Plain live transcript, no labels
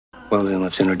Well, then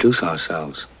let's introduce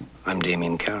ourselves. I'm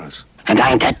Damien Karras. And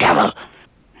I'm the devil.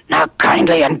 Now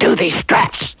kindly undo these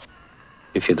straps.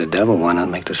 If you're the devil, why not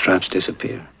make the straps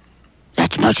disappear?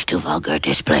 That's much too vulgar a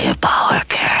display of power,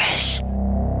 Karras.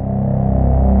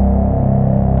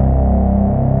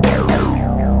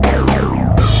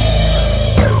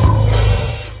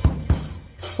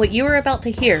 What you are about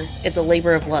to hear is a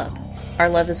labor of love. Our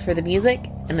love is for the music,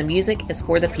 and the music is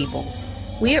for the people.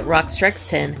 We at Rock Strikes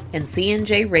 10 and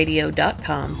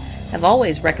CNJRadio.com have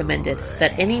always recommended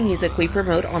that any music we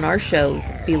promote on our shows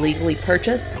be legally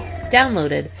purchased,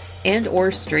 downloaded, and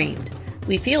or streamed.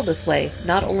 We feel this way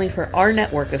not only for our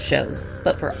network of shows,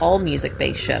 but for all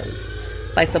music-based shows.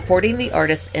 By supporting the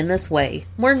artist in this way,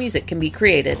 more music can be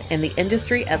created and the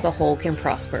industry as a whole can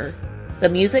prosper. The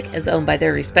music is owned by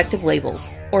their respective labels,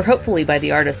 or hopefully by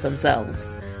the artists themselves.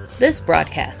 This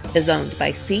broadcast is owned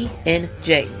by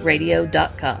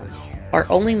CNJRadio.com. Our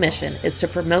only mission is to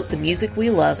promote the music we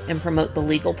love and promote the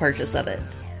legal purchase of it.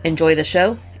 Enjoy the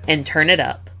show and turn it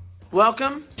up.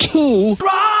 Welcome to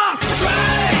Rock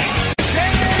Strikes 10.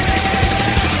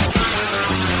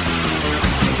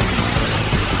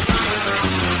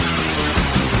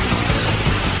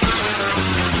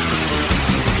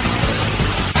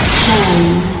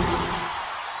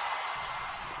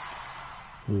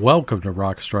 Welcome to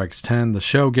Rock Strikes 10, the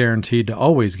show guaranteed to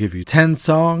always give you 10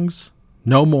 songs,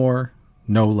 no more,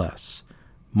 no less.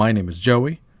 My name is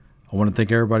Joey. I want to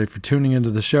thank everybody for tuning into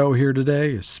the show here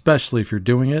today, especially if you're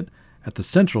doing it at the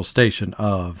central station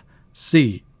of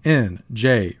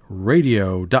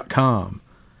CNJRadio.com.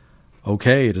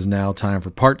 Okay, it is now time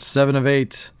for part 7 of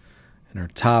 8 in our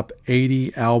top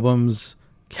 80 albums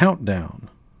countdown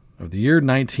of the year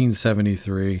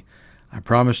 1973. I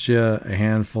promised you a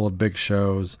handful of big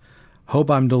shows.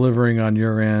 Hope I'm delivering on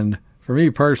your end. For me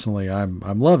personally, I'm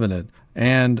loving it.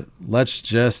 And let's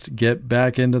just get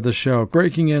back into the show.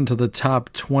 Breaking into the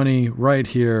top 20 right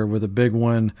here with a big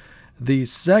one. The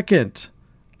second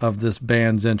of this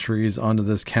band's entries onto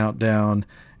this countdown,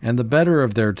 and the better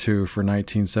of their two for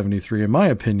 1973, in my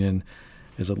opinion,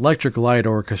 is Electric Light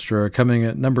Orchestra, coming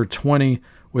at number 20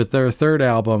 with their third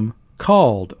album,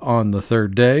 called On the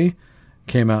Third Day.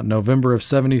 Came out in November of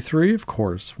 73, of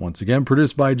course, once again,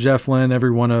 produced by Jeff Lynne. Every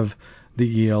one of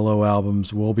the ELO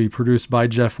albums will be produced by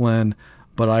Jeff Lynne,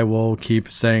 but I will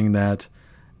keep saying that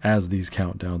as these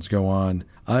countdowns go on.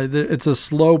 It's a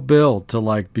slow build to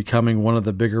like becoming one of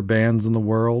the bigger bands in the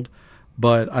world,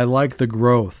 but I like the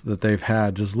growth that they've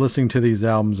had. Just listening to these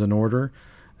albums in order,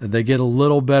 they get a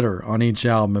little better on each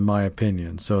album, in my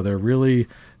opinion. So they're really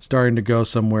starting to go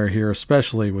somewhere here,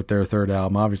 especially with their third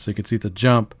album. Obviously, you can see the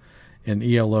jump in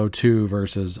ELO 2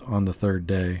 versus On the Third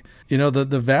Day. You know,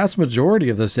 the vast majority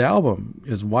of this album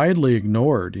is widely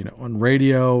ignored, you know, on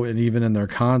radio and even in their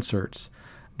concerts.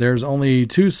 There's only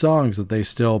 2 songs that they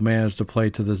still manage to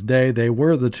play to this day. They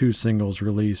were the 2 singles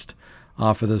released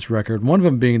off of this record, one of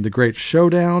them being The Great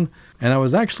Showdown, and I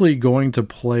was actually going to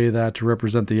play that to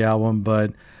represent the album,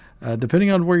 but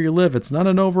depending on where you live, it's not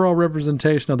an overall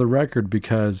representation of the record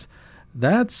because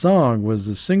that song was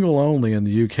a single only in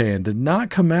the UK and did not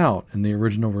come out in the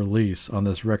original release on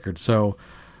this record. So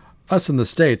us in the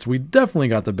States, we definitely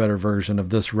got the better version of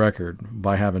this record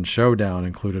by having Showdown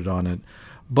included on it.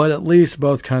 But at least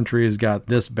both countries got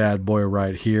this bad boy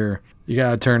right here. You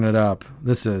gotta turn it up.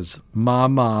 This is Ma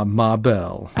Ma Ma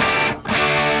Belle.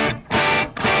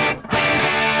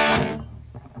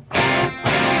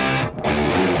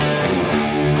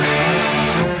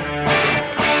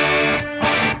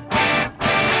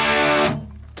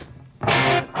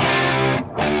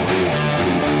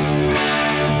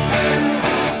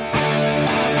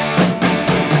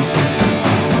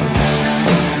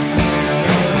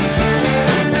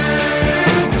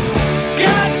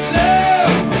 Got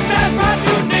love, that's what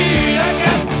you need. I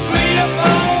got 3 or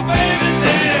 4 babies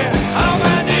here.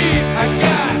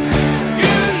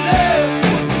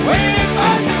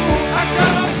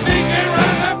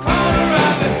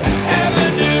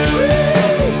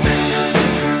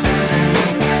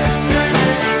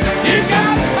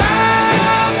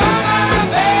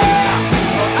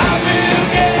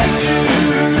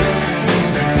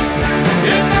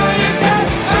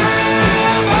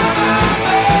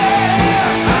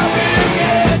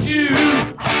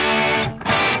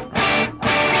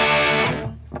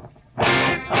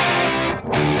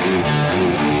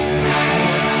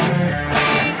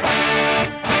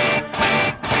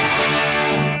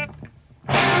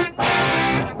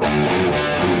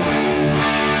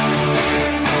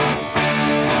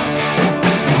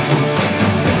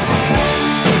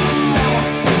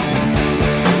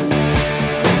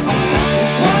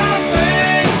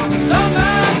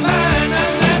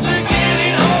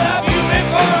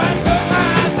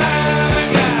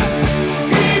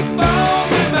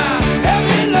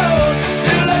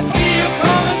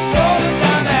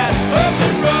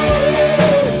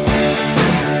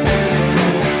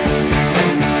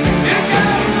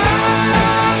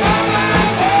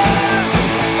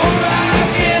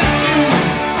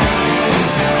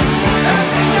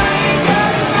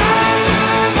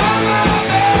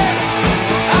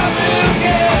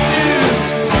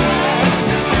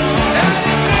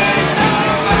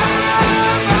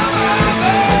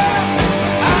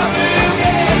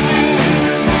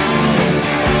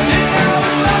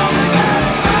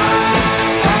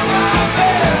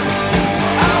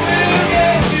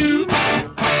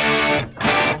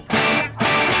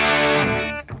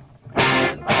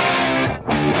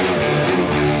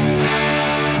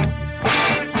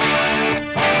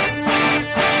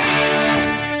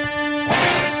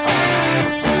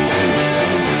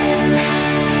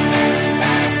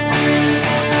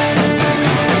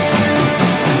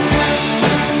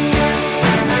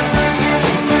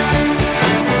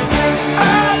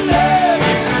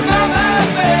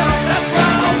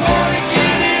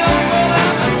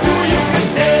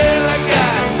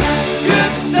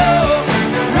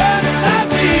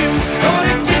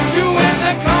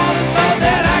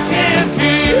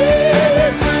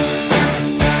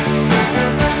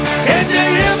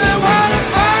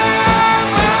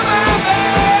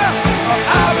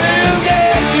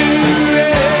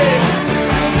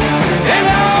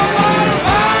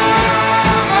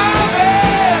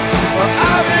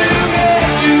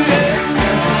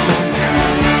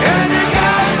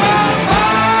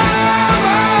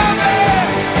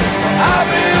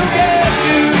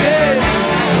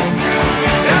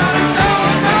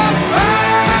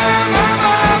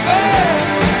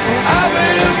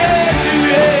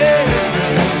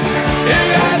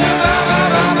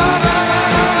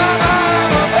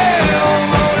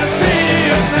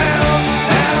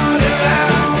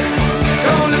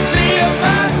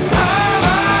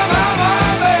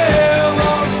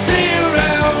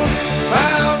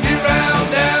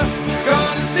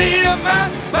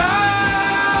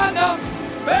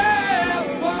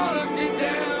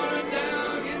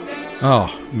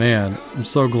 Oh, man, I'm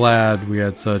so glad we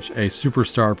had such a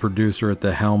superstar producer at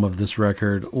the helm of this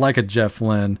record, like a Jeff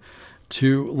Lynne,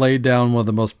 to lay down one of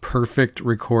the most perfect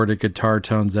recorded guitar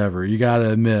tones ever. You gotta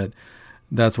admit,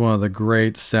 that's one of the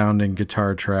great sounding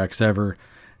guitar tracks ever.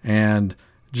 And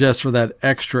just for that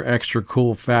extra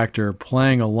cool factor,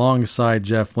 playing alongside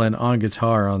Jeff Lynne on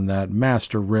guitar on that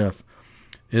master riff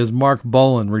is Mark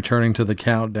Bolan returning to the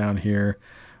countdown here.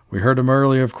 We heard him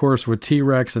earlier, of course, with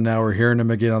T-Rex, and now we're hearing him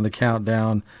again on the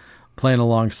countdown, playing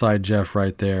alongside Jeff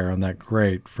right there on that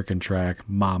great freaking track,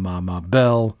 Ma Ma Ma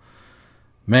Belle.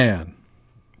 Man.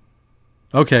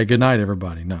 Okay, good night,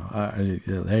 everybody. No,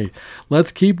 hey,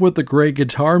 let's keep with the great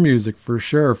guitar music for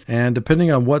sure. And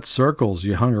depending on what circles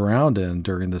you hung around in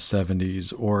during the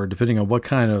 70s, or depending on what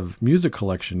kind of music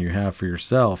collection you have for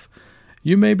yourself,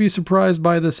 you may be surprised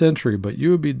by this entry, but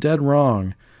you would be dead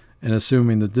wrong in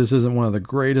assuming that this isn't one of the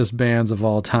greatest bands of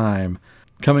all time.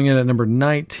 Coming in at number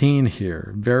 19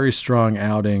 here, very strong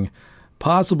outing,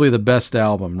 possibly the best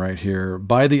album right here,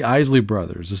 by the Isley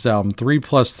Brothers. This album,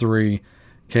 3+3,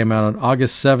 came out on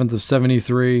August 7th of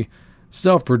 73,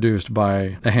 self-produced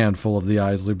by a handful of the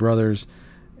Isley Brothers.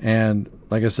 And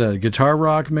like I said, guitar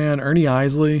rock, man, Ernie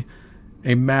Isley,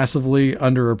 a massively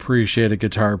underappreciated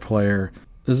guitar player.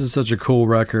 This is such a cool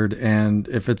record, and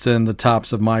if it's in the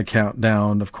tops of my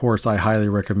countdown, of course, I highly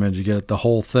recommend you get the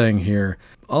whole thing here.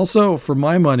 Also, for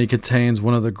my money, contains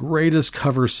one of the greatest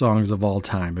cover songs of all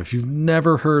time. If you've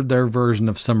never heard their version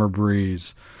of Summer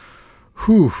Breeze,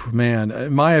 whew, man,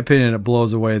 in my opinion, it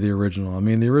blows away the original. I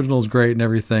mean, the original is great and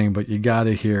everything, but you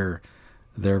gotta hear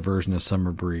their version of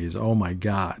Summer Breeze. Oh my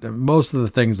God. Most of the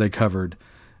things they covered,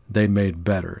 they made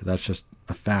better. That's just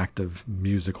a fact of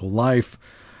musical life.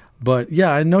 But yeah,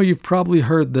 I know you've probably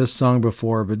heard this song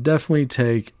before, but definitely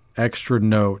take extra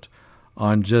note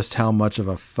on just how much of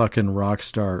a fucking rock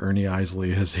star Ernie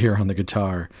Isley is here on the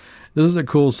guitar. This is a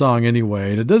cool song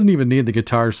anyway, and it doesn't even need the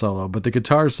guitar solo, but the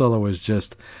guitar solo is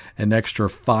just an extra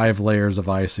 5 layers of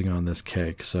icing on this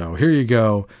cake. So here you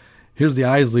go. Here's the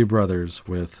Isley Brothers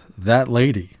with That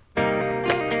Lady.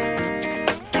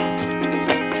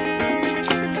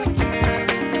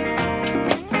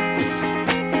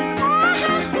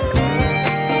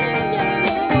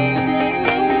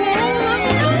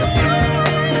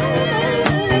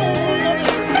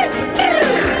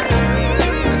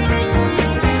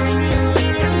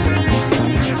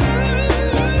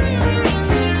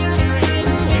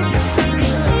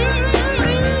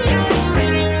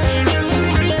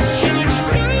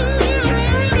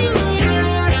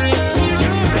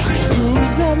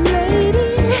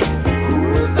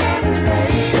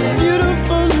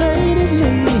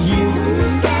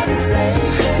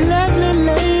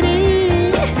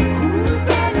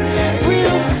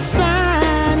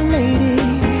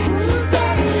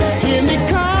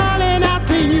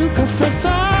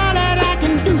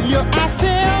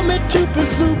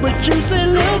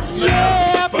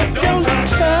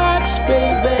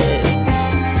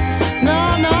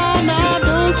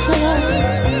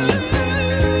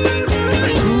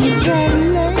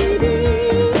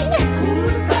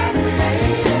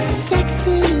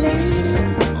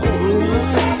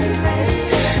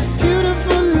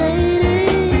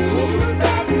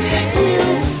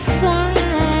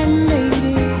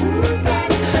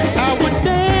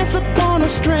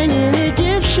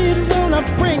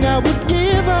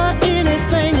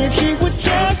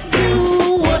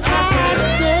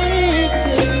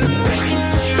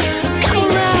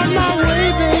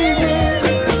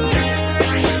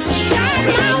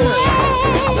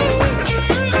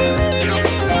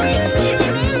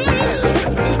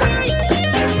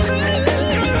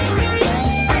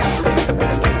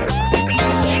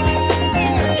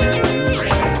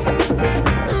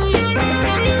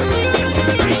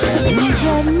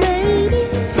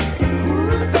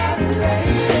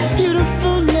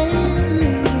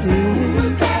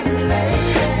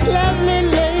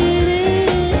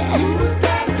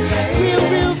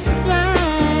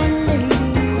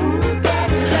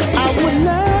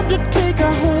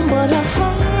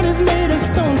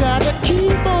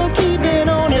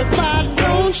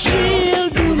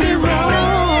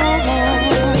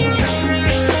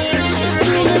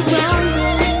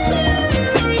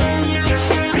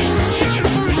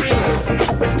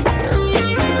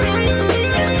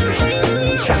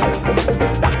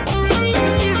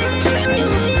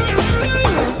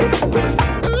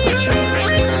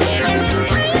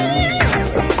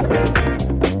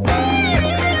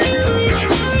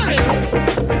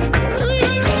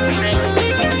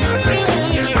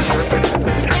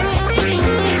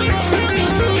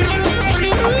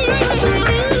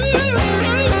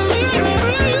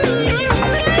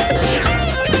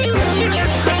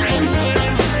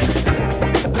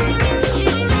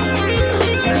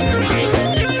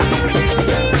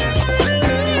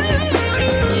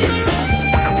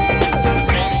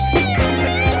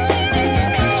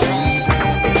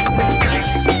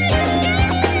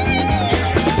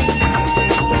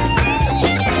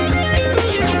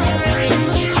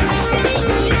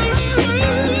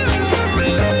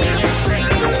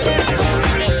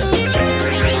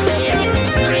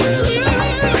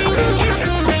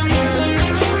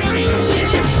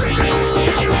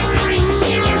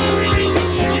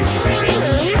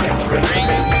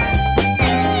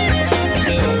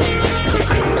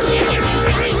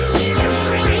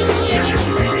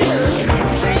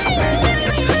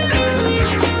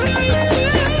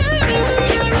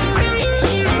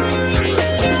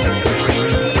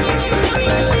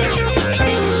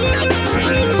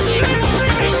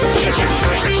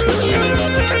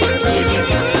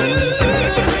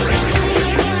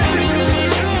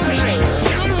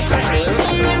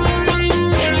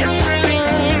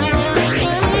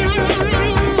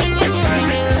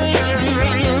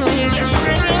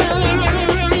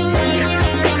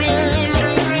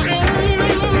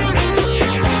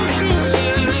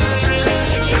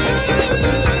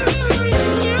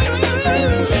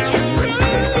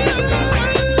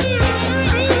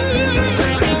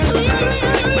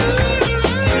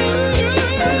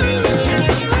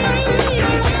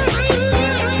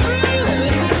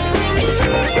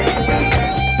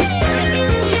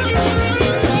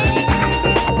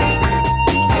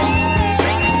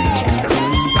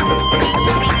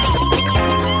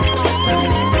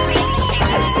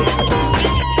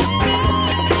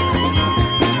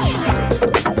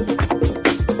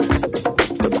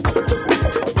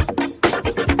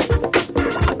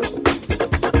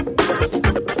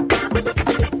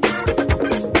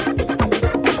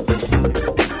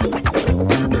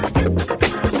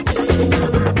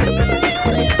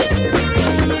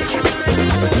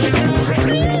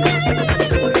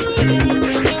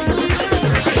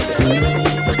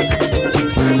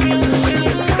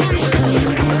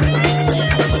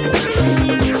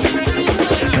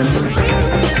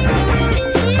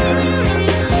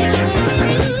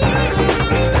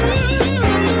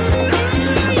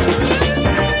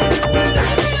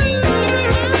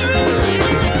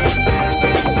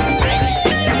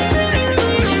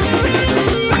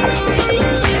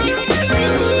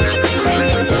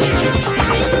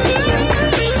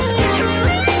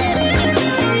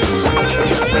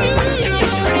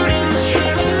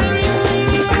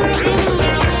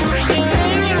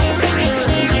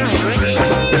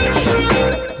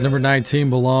 Number 19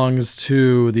 belongs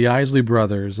to the Isley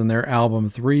Brothers and their album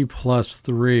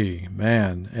 3+3.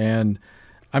 Man, and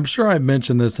I'm sure I've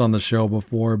mentioned this on the show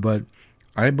before, but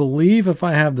I believe if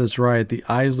I have this right, the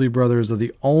Isley Brothers are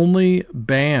the only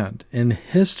band in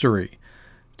history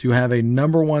to have a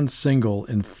number one single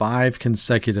in 5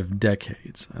 consecutive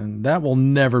decades. And that will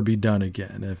never be done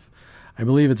again. I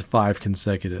believe it's 5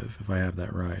 consecutive, if I have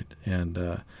that right.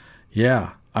 And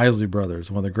yeah, Isley Brothers,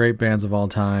 one of the great bands of all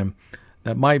time.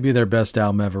 That might be their best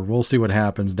album ever. We'll see what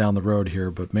happens down the road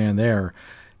here. But man, they're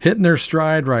hitting their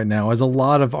stride right now, as a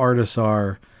lot of artists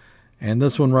are. And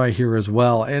this one right here as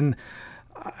well. And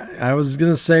I was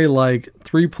going to say, like,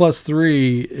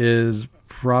 3+3 is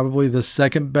probably the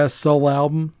second best solo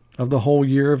album of the whole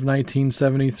year of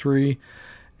 1973.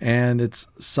 And it's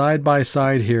side by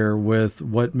side here with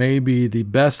what may be the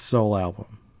best solo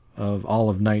album of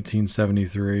all of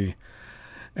 1973.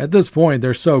 At this point,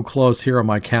 they're so close here on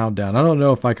my countdown. I don't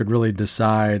know if I could really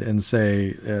decide and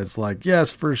say it's like,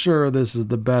 yes, for sure, this is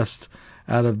the best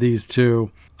out of these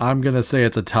two. I'm going to say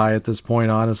it's a tie at this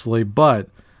point, honestly. But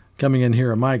coming in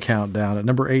here on my countdown at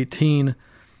number 18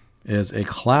 is a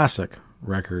classic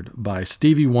record by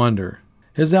Stevie Wonder.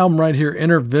 His album right here,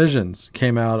 Inner Visions,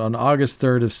 came out on August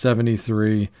 3rd of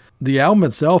 73. The album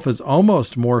itself is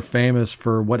almost more famous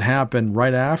for what happened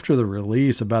right after the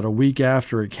release, about a week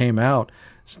after it came out.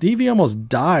 Stevie almost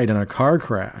died in a car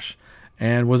crash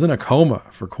and was in a coma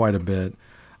for quite a bit.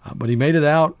 But he made it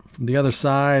out from the other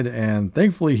side, and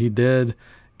thankfully he did.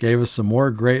 Gave us some more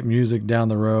great music down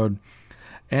the road.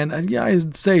 And yeah,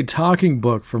 I'd say Talking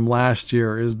Book from last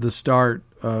year is the start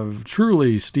of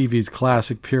truly Stevie's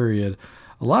classic period.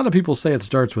 A lot of people say it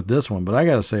starts with this one, but I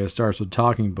gotta say it starts with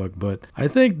Talking Book. But I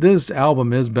think this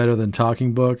album is better than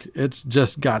Talking Book. It's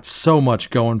just got so much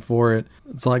going for it.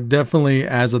 It's like, definitely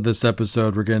as of this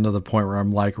episode, we're getting to the point where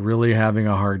I'm like really having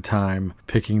a hard time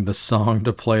picking the song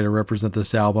to play to represent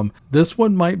this album. This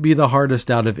one might be the hardest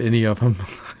out of any of them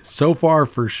so far,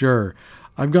 for sure.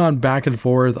 I've gone back and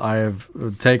forth. I have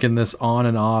taken this on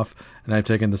and off, and I've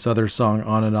taken this other song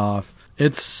on and off.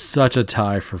 It's such a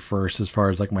tie for first as far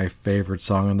as like my favorite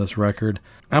song on this record.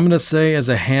 I'm going to say, as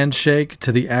a handshake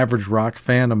to the average rock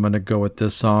fan, I'm going to go with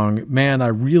this song. Man, I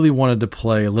really wanted to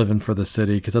play Livin' for the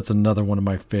City because that's another one of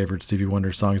my favorite Stevie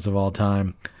Wonder songs of all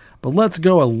time. But let's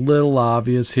go a little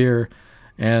obvious here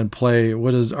and play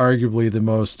what is arguably the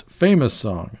most famous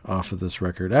song off of this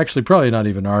record. Actually, probably not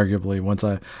even arguably. Once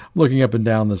I'm looking up and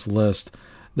down this list,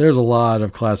 there's a lot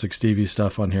of classic Stevie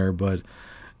stuff on here, but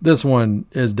this one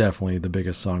is definitely the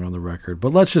biggest song on the record.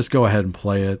 But let's just go ahead and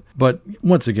play it. But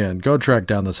once again, go track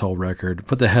down this whole record,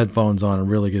 put the headphones on, and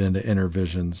really get into Inner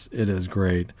Visions. It is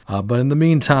great. But in the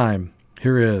meantime,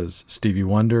 here is Stevie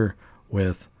Wonder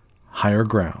with Higher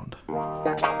Ground.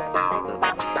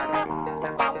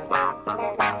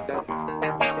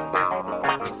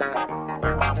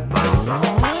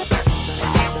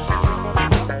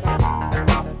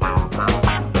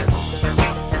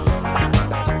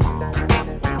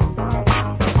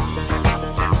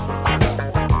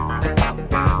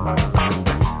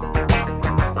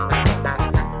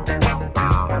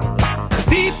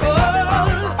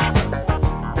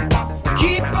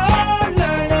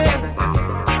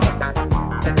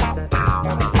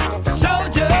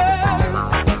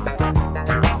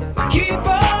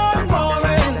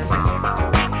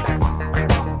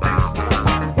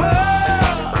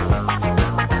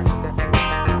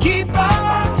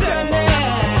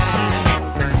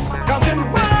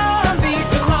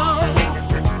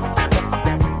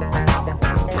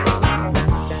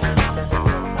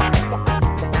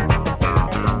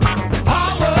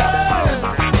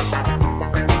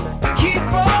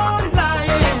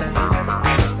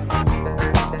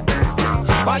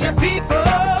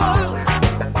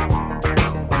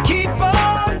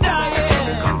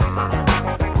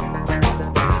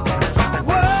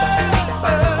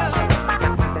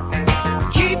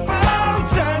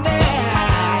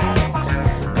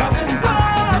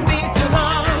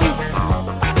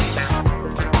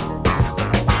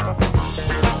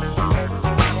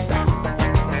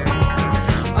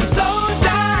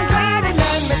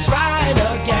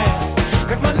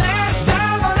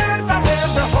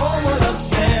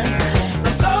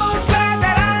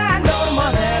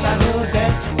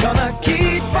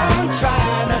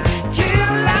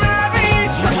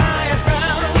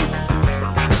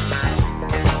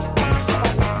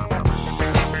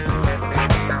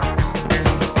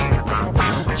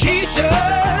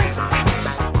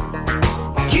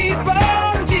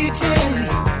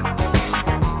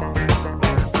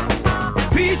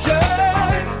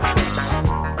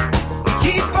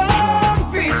 Keep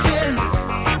on preaching.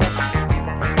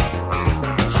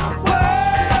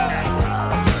 Whoa.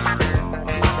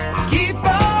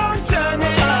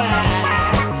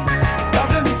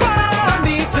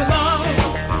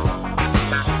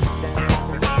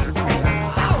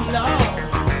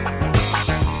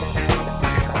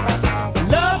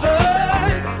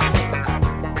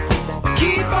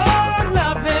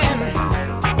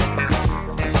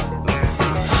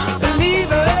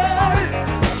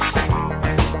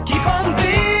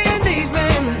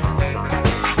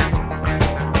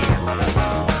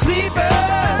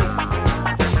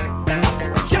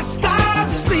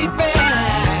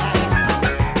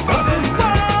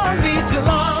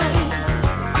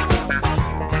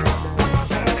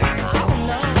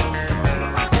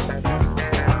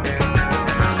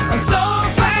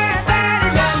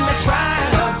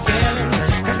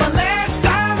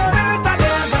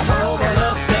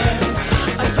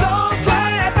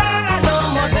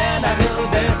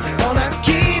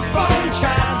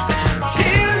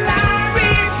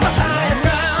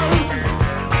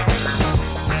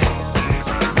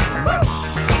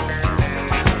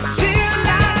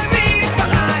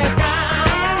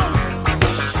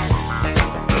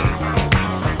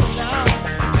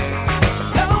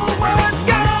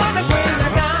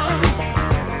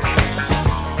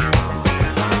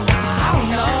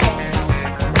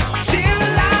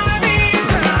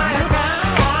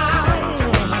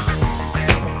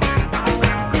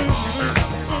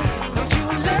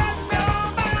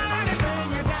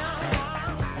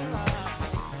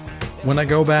 when I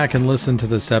go back and listen to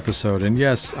this episode, and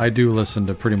yes, I do listen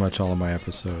to pretty much all of my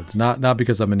episodes, not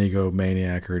because I'm an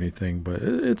egomaniac or anything, but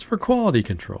it's for quality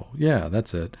control. Yeah,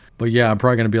 that's it. But yeah, I'm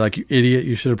probably going to be like, you idiot,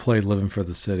 you should have played Living for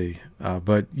the City.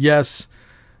 But yes,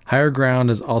 Higher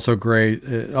Ground is also great.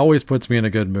 It always puts me in a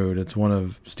good mood. It's one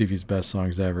of Stevie's best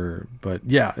songs ever. But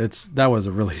yeah, that was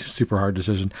a really super hard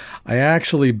decision. I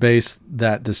actually based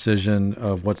that decision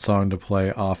of what song to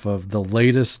play off of the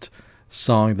latest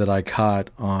song that I caught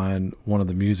on one of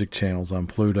the music channels on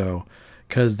Pluto,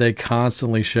 because they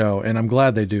constantly show, and I'm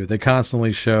glad they do, they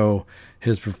constantly show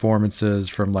his performances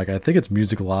from, like, I think it's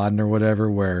Musikladen or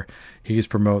whatever, where he's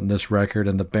promoting this record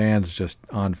and the band's just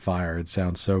on fire. It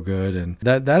sounds so good, and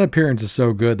that appearance is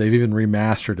so good, they've even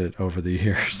remastered it over the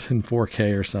years in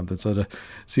 4K or something. So to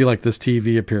see like this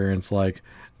TV appearance like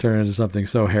turn into something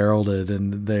so heralded,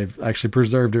 and they've actually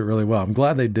preserved it really well. I'm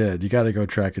glad they did. You got to go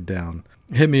track it down.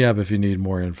 Hit me up if you need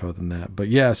more info than that. But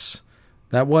yes,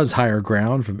 that was Higher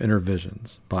Ground from Inner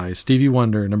Visions by Stevie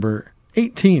Wonder, number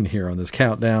 18 here on this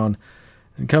countdown.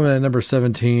 And coming in at number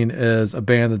 17 is a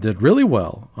band that did really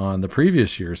well on the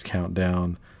previous year's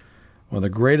countdown. One of the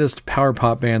greatest power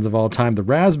pop bands of all time, the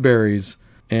Raspberries,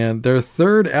 and their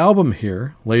third album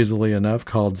here, lazily enough,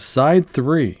 called Side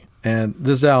 3. And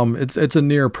this album, it's a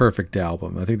near perfect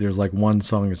album. I think there's like one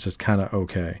song that's just kind of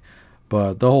okay.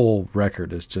 But the whole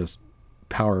record is just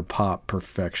power pop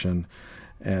perfection.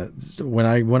 And when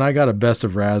I got a Best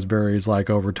of Raspberries like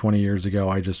over 20 years ago,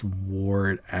 I just wore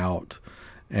it out.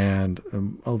 And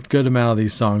a good amount of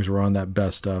these songs were on that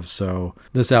best of. So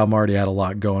this album already had a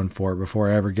lot going for it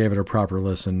before I ever gave it a proper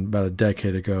listen about a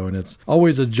decade ago. And it's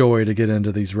always a joy to get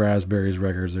into these Raspberries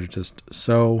records. They're just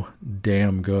so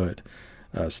damn good.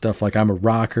 Stuff like I'm a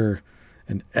Rocker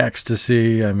and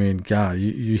Ecstasy. I mean, God,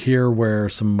 you hear where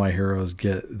some of my heroes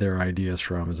get their ideas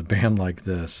from as a band like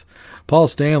this. Paul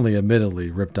Stanley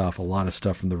admittedly ripped off a lot of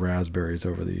stuff from the Raspberries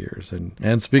over the years.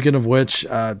 And speaking of which,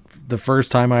 the first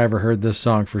time I ever heard this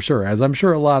song for sure, as I'm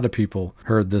sure a lot of people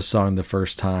heard this song the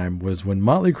first time, was when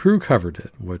Motley Crue covered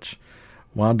it, which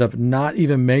wound up not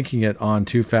even making it on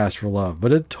Too Fast for Love,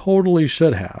 but it totally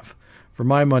should have. For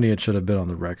my money, it should have been on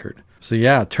the record. So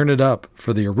yeah, turn it up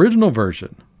for the original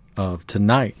version of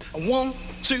Tonight. 1,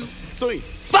 2, 3,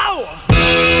 4!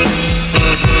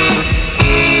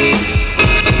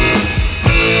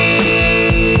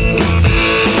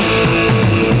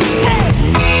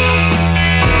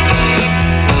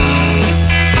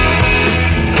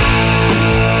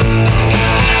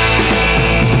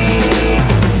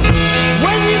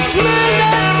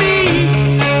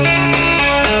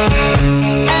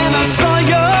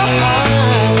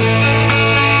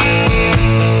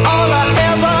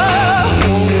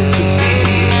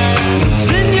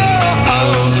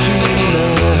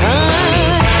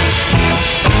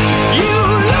 You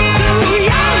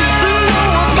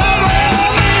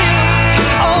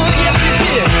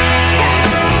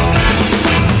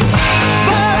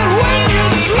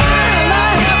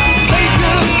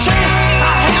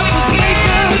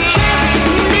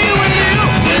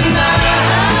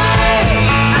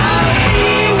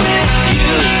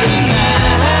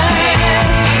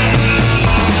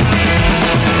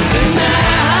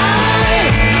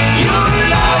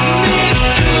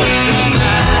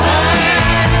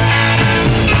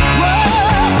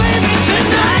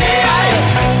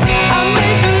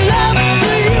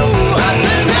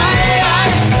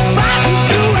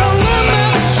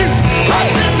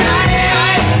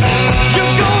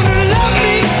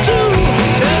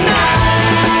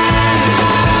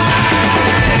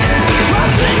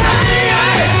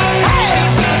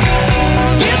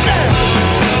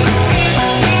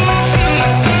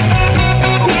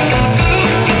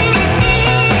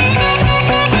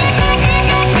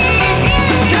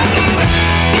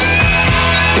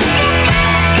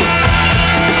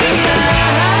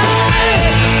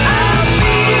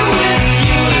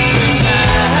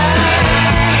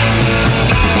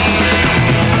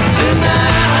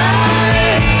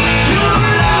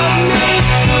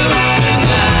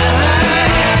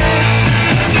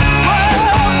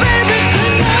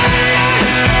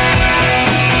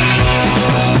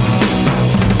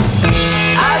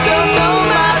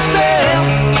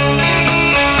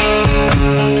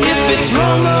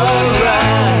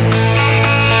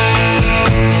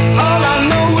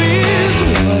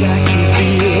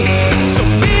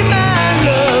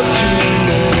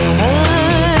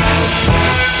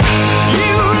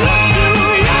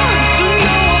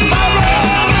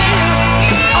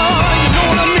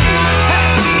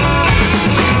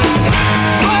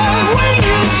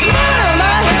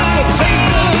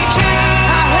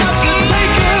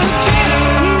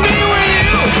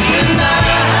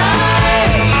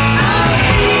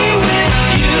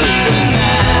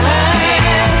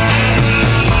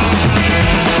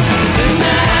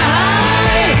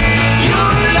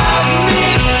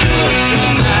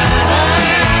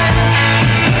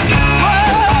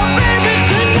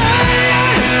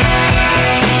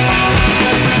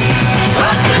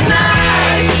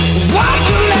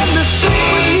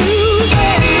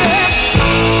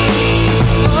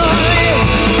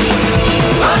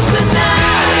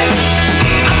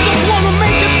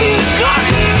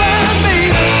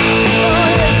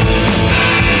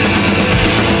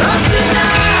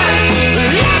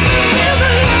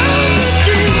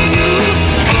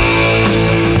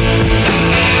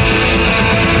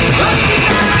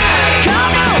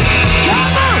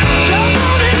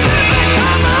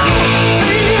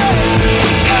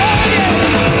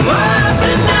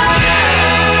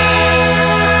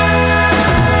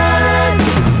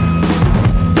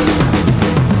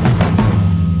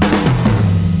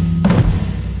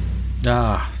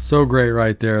So great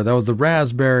right there. That was the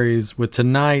Raspberries with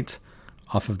Tonight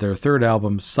off of their third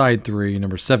album, Side 3,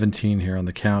 number 17 here on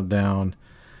the countdown.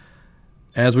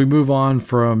 As we move on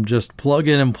from just plug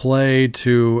in and play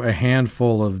to a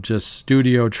handful of just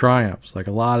studio triumphs, like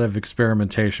a lot of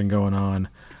experimentation going on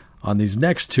these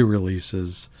next two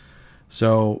releases.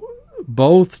 So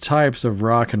both types of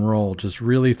rock and roll just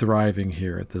really thriving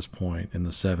here at this point in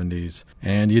the 70s.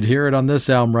 And you'd hear it on this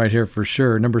album right here for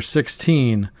sure, number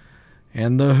 16,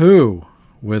 and The Who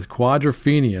with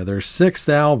Quadrophenia, their sixth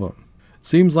album.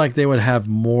 Seems like they would have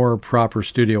more proper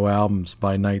studio albums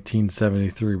by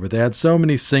 1973, but they had so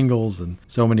many singles and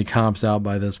so many comps out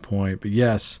by this point. But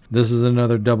yes, this is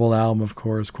another double album, of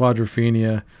course.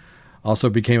 Quadrophenia also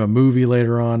became a movie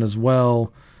later on as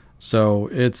well. So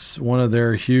it's one of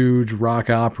their huge rock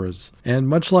operas. And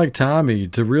much like Tommy,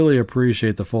 to really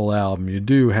appreciate the full album, you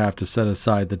do have to set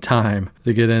aside the time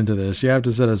to get into this. You have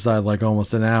to set aside like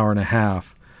almost an hour and a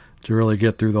half to really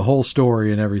get through the whole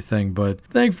story and everything. But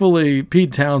thankfully,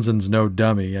 Pete Townshend's no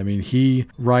dummy. I mean, he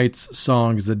writes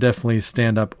songs that definitely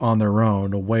stand up on their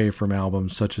own, away from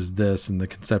albums such as this and the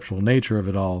conceptual nature of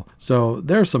it all. So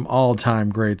there's some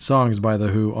all-time great songs by The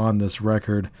Who on this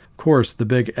record. Of course, the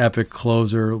big epic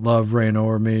closer, Love Reign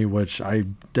O'er Me, which I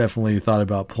definitely thought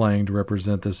about playing to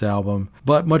represent this album.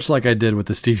 But much like I did with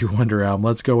the Stevie Wonder album,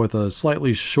 let's go with a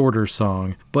slightly shorter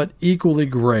song, but equally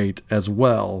great as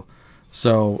well.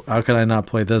 So how could I not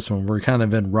play this one? We're kind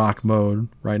of in rock mode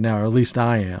right now, or at least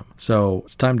I am. So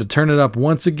it's time to turn it up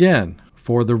once again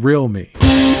for The Real Me.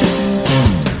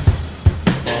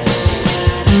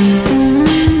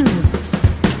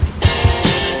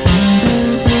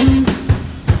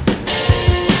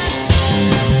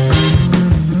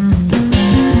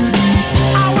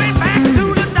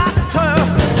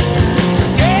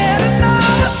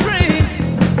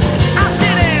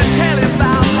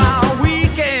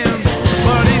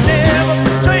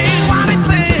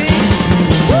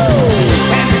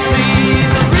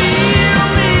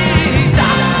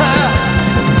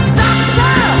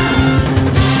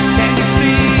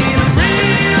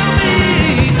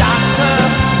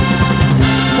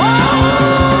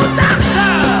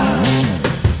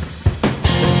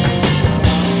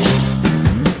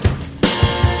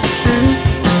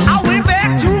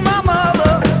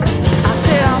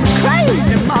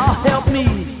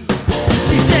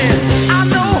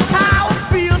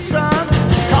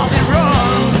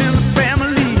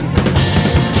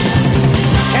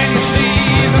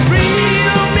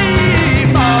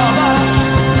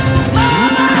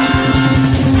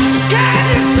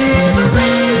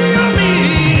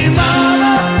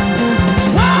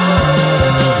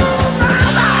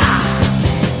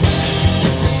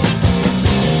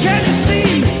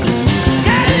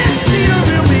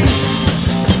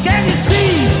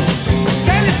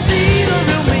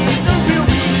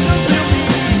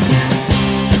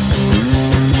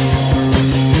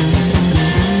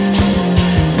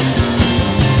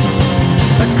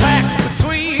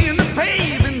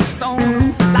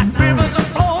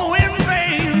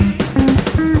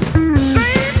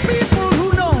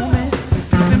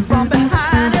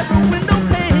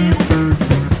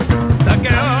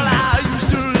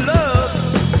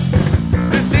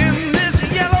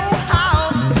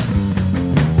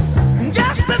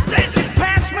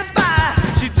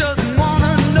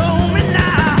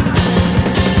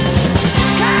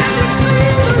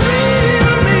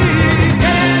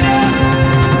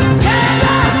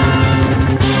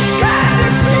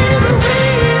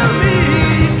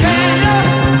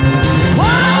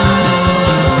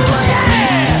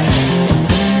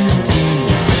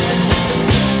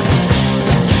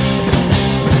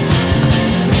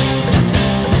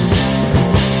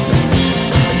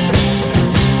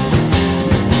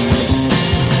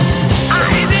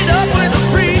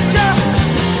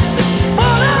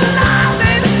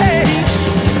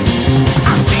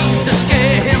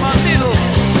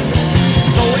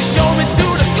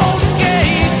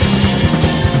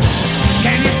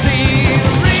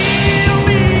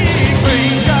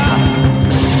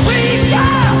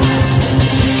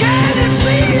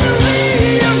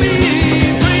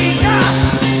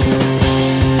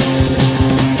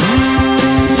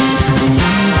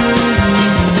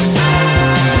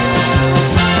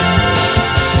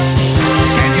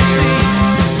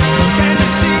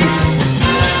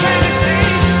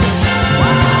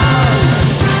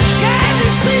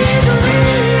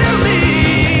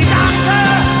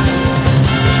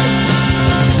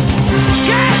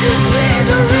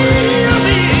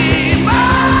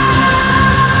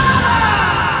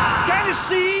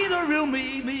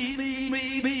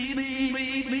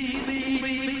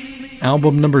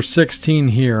 Album number 16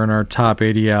 here in our top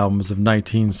 80 albums of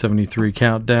 1973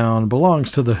 countdown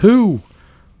belongs to The Who,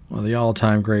 one of the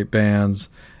all-time great bands,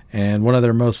 and one of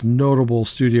their most notable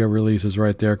studio releases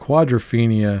right there,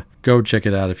 Quadrophenia. Go check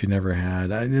it out if you never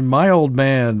had. My old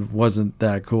man wasn't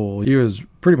that cool. He was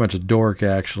pretty much a dork,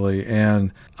 actually,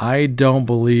 and I don't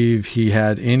believe he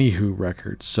had any Who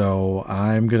records. So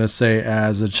I'm going to say,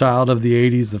 as a child of the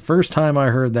 80s, the first time I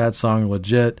heard that song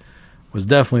legit was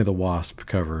definitely the Wasp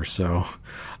cover. So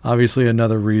obviously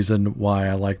another reason why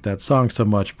I like that song so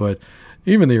much, but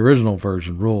even the original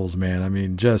version rules, man. I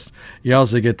mean, just, you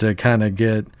also get to kind of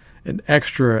get an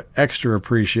extra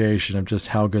appreciation of just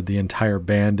how good the entire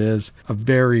band is. A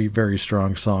very, very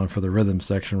strong song for the rhythm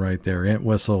section right there.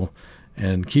 Entwistle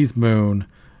and Keith Moon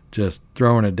just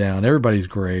throwing it down. Everybody's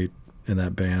great in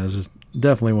that band. It's just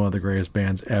definitely one of the greatest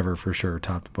bands ever, for sure,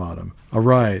 top to bottom. All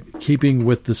right, keeping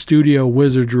with the studio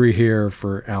wizardry here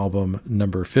for album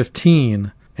number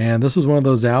 15. And this was one of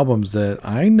those albums that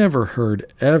I never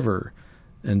heard ever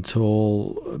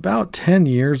until about 10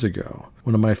 years ago.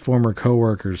 One of my former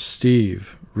coworkers,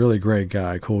 Steve, really great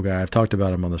guy, cool guy. I've talked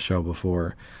about him on the show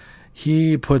before.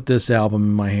 He put this album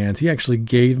in my hands. He actually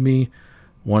gave me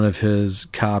one of his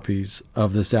copies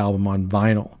of this album on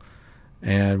vinyl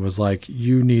and was like,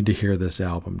 you need to hear this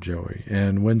album, Joey.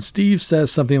 And when Steve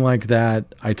says something like that,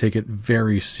 I take it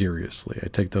very seriously. I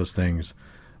take those things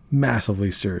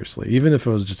massively seriously. Even if it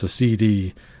was just a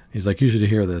CD, he's like, you should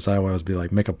hear this. I always be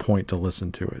like, make a point to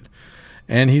listen to it.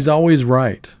 And he's always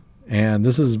right. And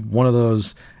this is one of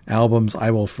those albums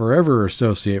I will forever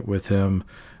associate with him,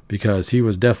 because he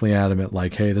was definitely adamant,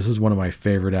 like, hey, this is one of my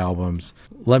favorite albums.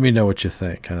 Let me know what you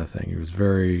think, kind of thing. He was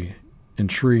very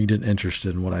intrigued and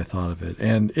interested in what I thought of it.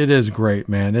 And it is great,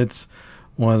 man. It's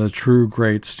one of the true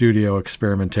great studio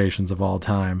experimentations of all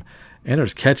time. And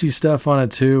there's catchy stuff on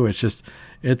it, too.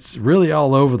 It's really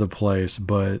all over the place.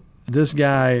 But this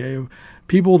guy,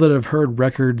 people that have heard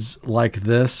records like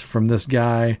this from this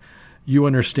guy, you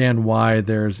understand why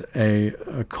there's a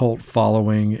cult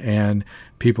following and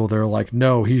people that are like,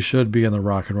 no, he should be in the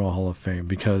Rock and Roll Hall of Fame,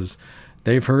 because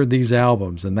they've heard these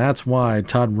albums. And that's why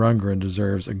Todd Rundgren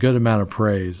deserves a good amount of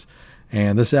praise.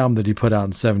 And this album that he put out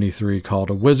in 73 called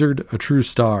A Wizard, A True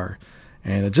Star,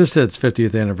 and it just hit its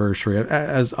 50th anniversary,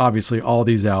 as obviously all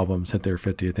these albums hit their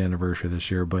 50th anniversary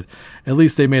this year, but at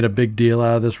least they made a big deal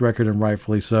out of this record, and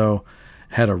rightfully so.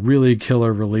 Had a really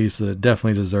killer release that it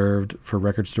definitely deserved for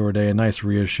Record Store Day. A nice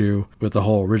reissue with the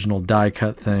whole original die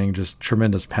cut thing, just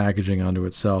tremendous packaging onto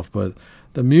itself. But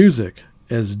the music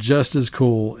is just as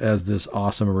cool as this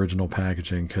awesome original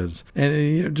packaging.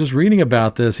 And just reading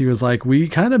about this, he was like, we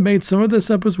kind of made some of this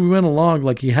up as we went along.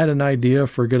 Like, he had an idea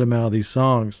for a good amount of these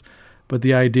songs, but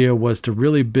the idea was to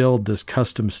really build this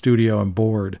custom studio and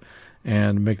board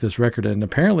and make this record. And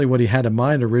apparently what he had in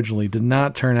mind originally did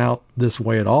not turn out this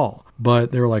way at all.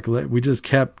 But they were like, we just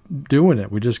kept doing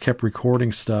it. We just kept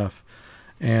recording stuff.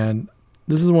 And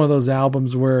this is one of those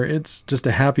albums where it's just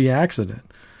a happy accident,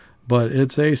 but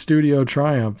it's a studio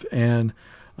triumph. And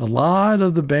a lot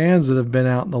of the bands that have been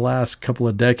out in the last couple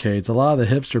of decades, a lot of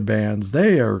the hipster bands,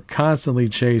 they are constantly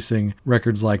chasing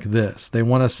records like this. They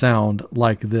want to sound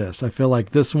like this. I feel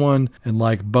like this one, and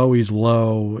like Bowie's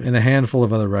Low, and a handful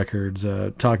of other records,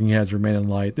 Talking Heads, Remain in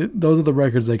Light, those are the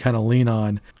records they kind of lean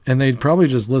on. And they'd probably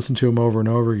just listen to them over and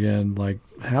over again. Like,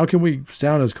 how can we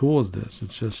sound as cool as this?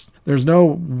 It's just, there's no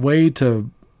way to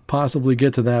possibly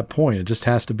get to that point. It just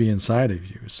has to be inside of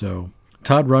you. So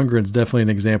Todd Rundgren's definitely an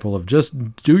example of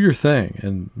just do your thing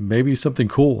and maybe something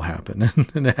cool will happen.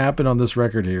 And it happened on this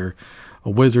record here, A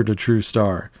Wizard, A True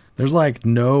Star. There's like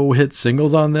no hit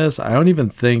singles on this. I don't even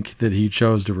think that he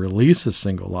chose to release a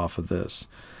single off of this.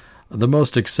 The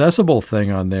most accessible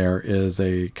thing on there is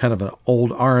a kind of an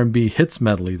old R&B hits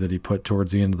medley that he put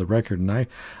towards the end of the record. And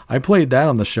I played that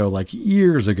on the show like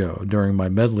years ago during my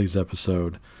medleys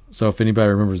episode. So if anybody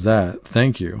remembers that,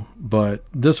 thank you. But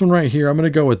this one right here, I'm going to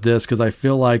go with this because I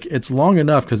feel like it's long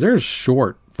enough, because there's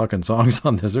short fucking songs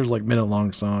on this. There's like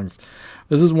minute-long songs.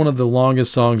 This is one of the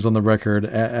longest songs on the record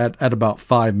at about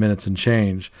 5 minutes and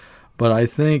change. But I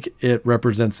think it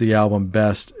represents the album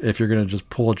best if you're going to just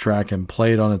pull a track and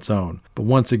play it on its own. But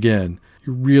once again,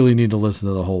 you really need to listen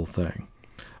to the whole thing.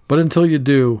 But until you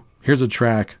do, here's a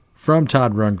track from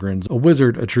Todd Rundgren's A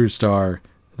Wizard, A True Star.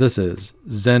 This is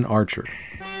Zen Archer.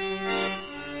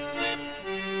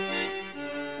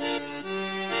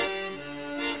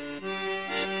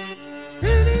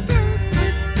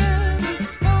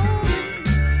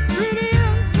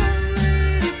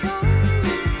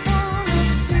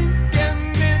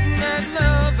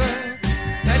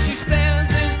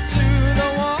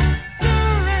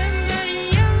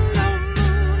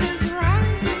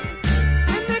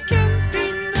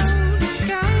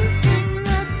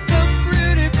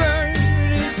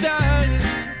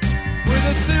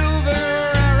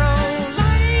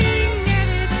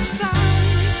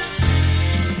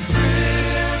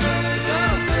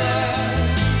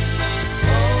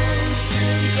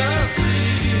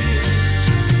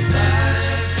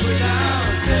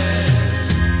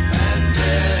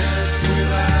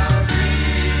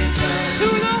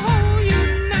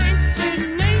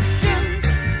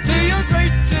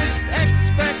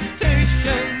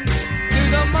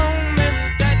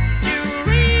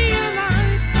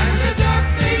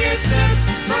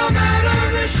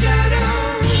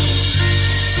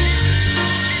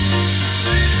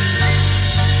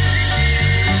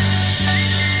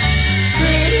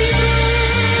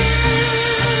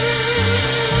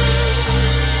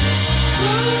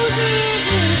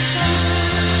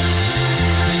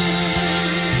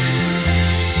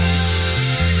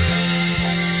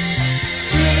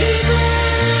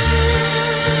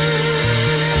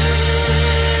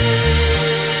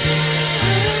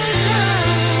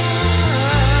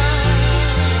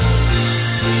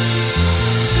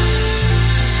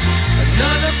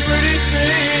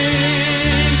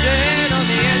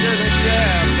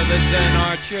 Zen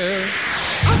Archer.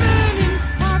 A man in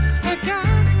parts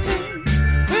forgotten,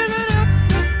 with an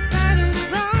outlook that is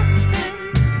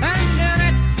rotten, and an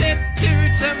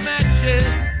attitude to match it.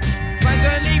 Finds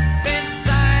a leaf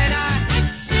inside a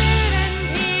hatchet, and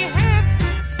he had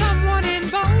someone in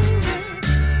Boulder.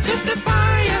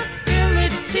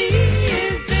 Justifiability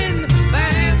is in the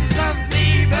hands of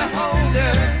the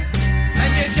beholder,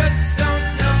 and you just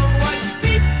don't know what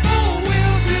people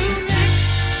will do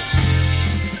next.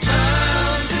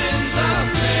 Mountains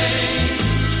of pain,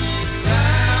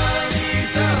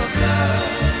 valleys of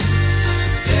love,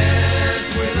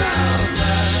 death without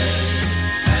life,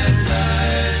 and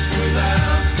life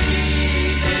without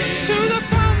meaning. To the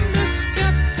promise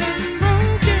kept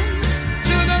unbroken,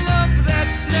 to the love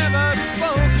that's never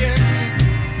spoken,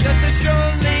 just as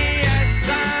surely as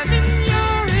I'm in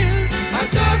your ears, a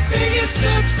dark figure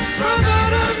steps from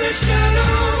out of the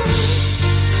shadows.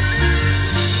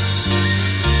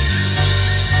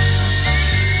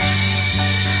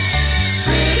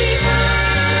 Pretty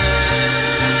mind,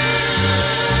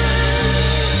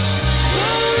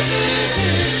 roses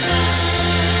inside.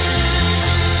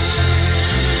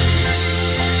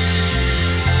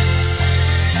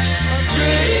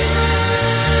 Pretty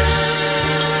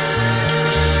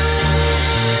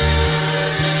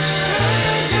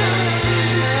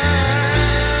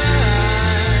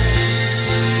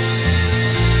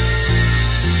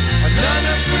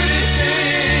another pretty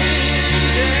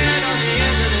thing dead on the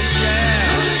end of the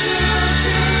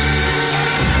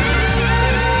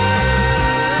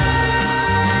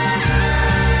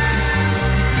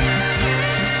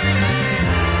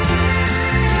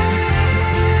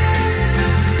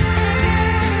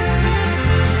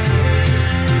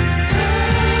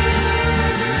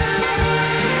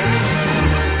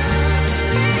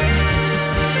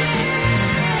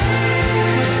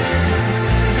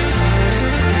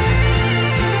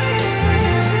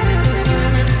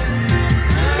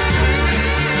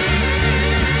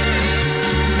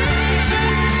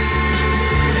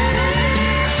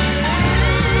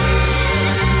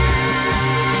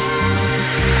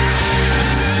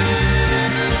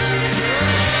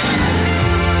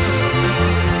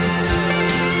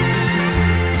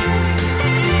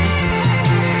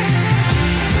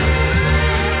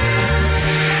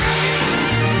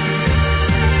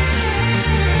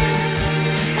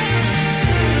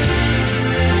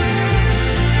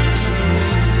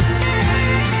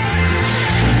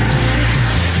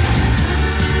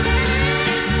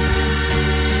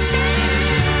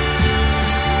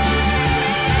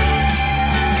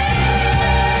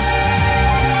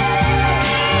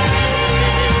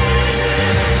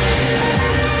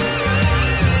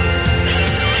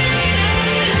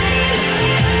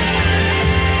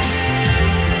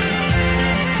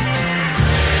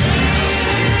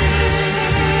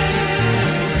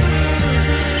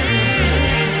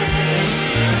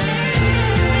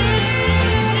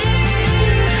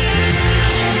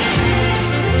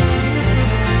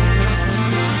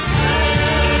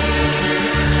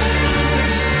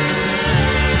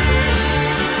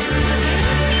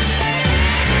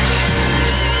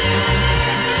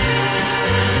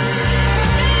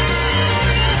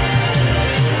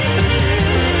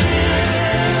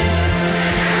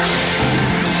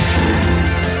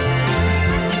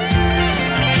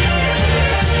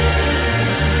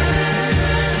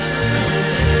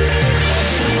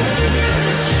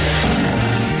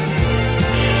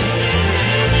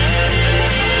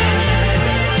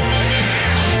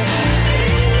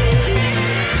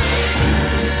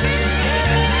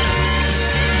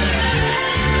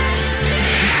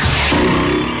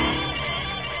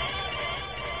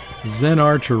Zen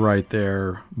Archer right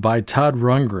there by Todd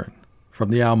Rundgren from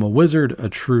the album A Wizard, A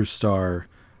True Star.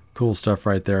 Cool stuff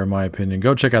right there, in my opinion.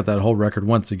 Go check out that whole record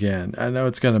once again. I know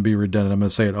it's going to be redundant. I'm going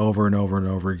to say it over and over and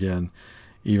over again,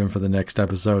 even for the next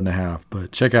episode and a half.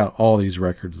 But check out all these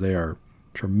records. They are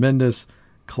tremendous,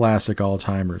 classic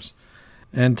all-timers.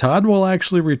 And Todd will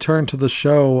actually return to the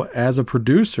show as a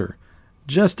producer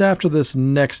just after this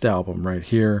next album right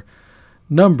here.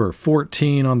 Number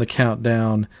 14 on the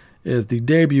countdown is the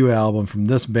debut album from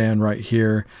this band right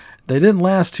here. They didn't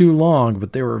last too long,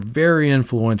 but they were very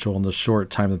influential in the short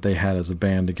time that they had as a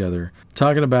band together.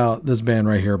 Talking about this band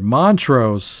right here,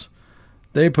 Montrose.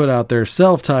 They put out their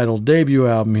self-titled debut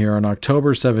album here on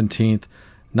October 17th,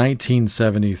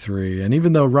 1973. And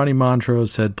even though Ronnie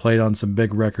Montrose had played on some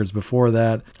big records before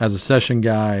that as a session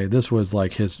guy, this was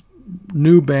like his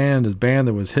new band, his band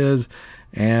that was his.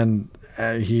 And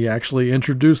he actually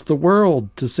introduced the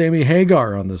world to Sammy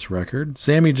Hagar on this record.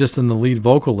 Sammy just in the lead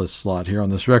vocalist slot here on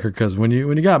this record, because when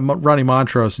you got Ronnie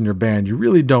Montrose in your band, you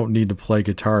really don't need to play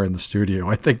guitar in the studio.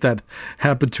 I think that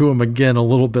happened to him again a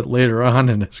little bit later on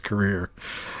in his career.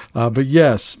 But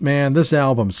yes, man, this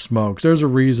album smokes. There's a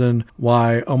reason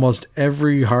why almost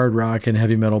every hard rock and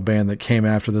heavy metal band that came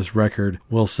after this record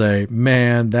will say,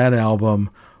 man, that album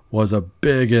was a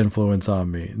big influence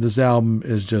on me. This album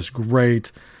is just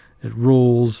great. It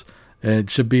rules. It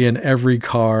should be in every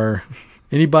car.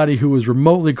 Anybody who was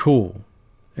remotely cool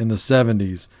in the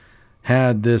 70s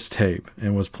had this tape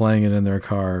and was playing it in their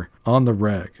car on the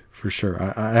reg. For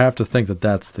sure. I have to think that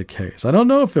that's the case. I don't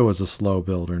know if it was a slow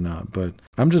build or not, but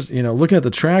I'm just, looking at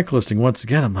the track listing once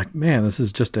again, I'm like, man, this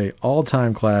is just a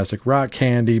all-time classic. Rock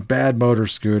Candy, Bad Motor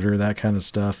Scooter, that kind of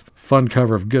stuff. Fun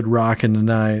cover of Good Rockin'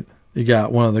 Tonight. You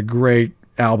got one of the great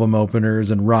album openers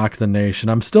in Rock the Nation.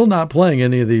 I'm still not playing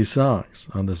any of these songs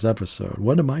on this episode.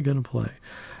 What am I going to play?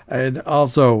 And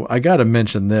also, I got to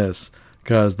mention this,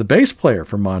 because the bass player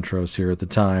for Montrose here at the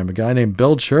time, a guy named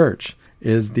Bill Church,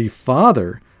 is the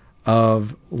father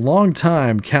of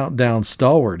longtime Countdown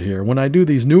stalwart here. When I do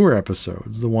these newer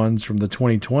episodes, the ones from the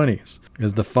 2020s,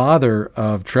 is the father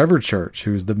of Trevor Church,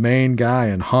 who's the main guy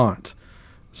in Haunt.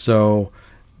 So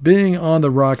being on the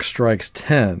Rock Strikes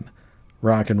 10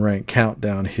 Rock and Rank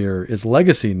Countdown here is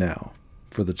legacy now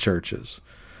for the Churches.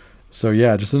 So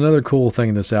yeah, just another cool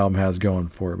thing this album has going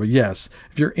for it. But yes,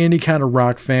 if you're any kind of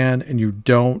rock fan and you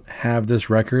don't have this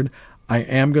record, I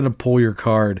am going to pull your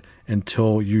card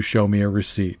until you show me a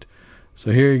receipt.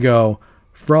 So here you go,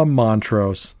 from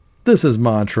Montrose. This is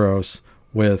Montrose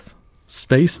with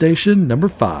Space Station number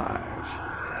 5.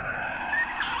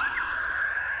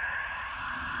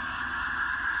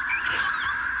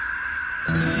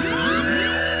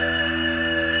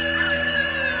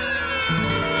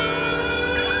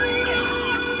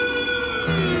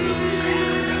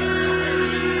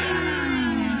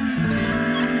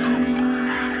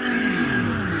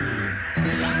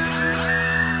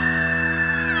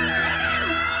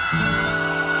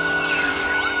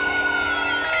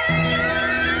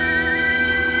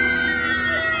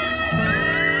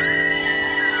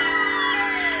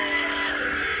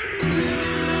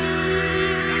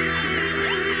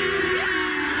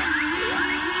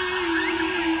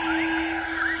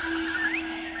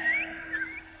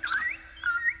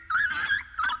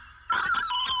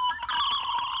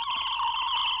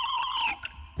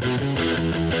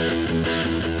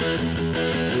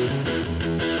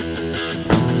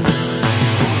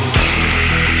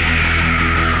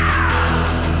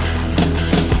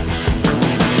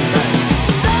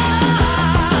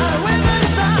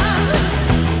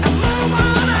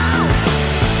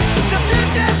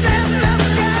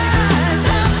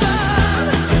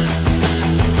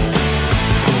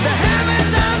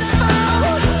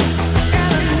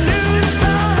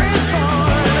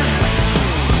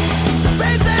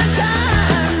 Space and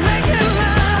time, make it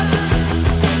love.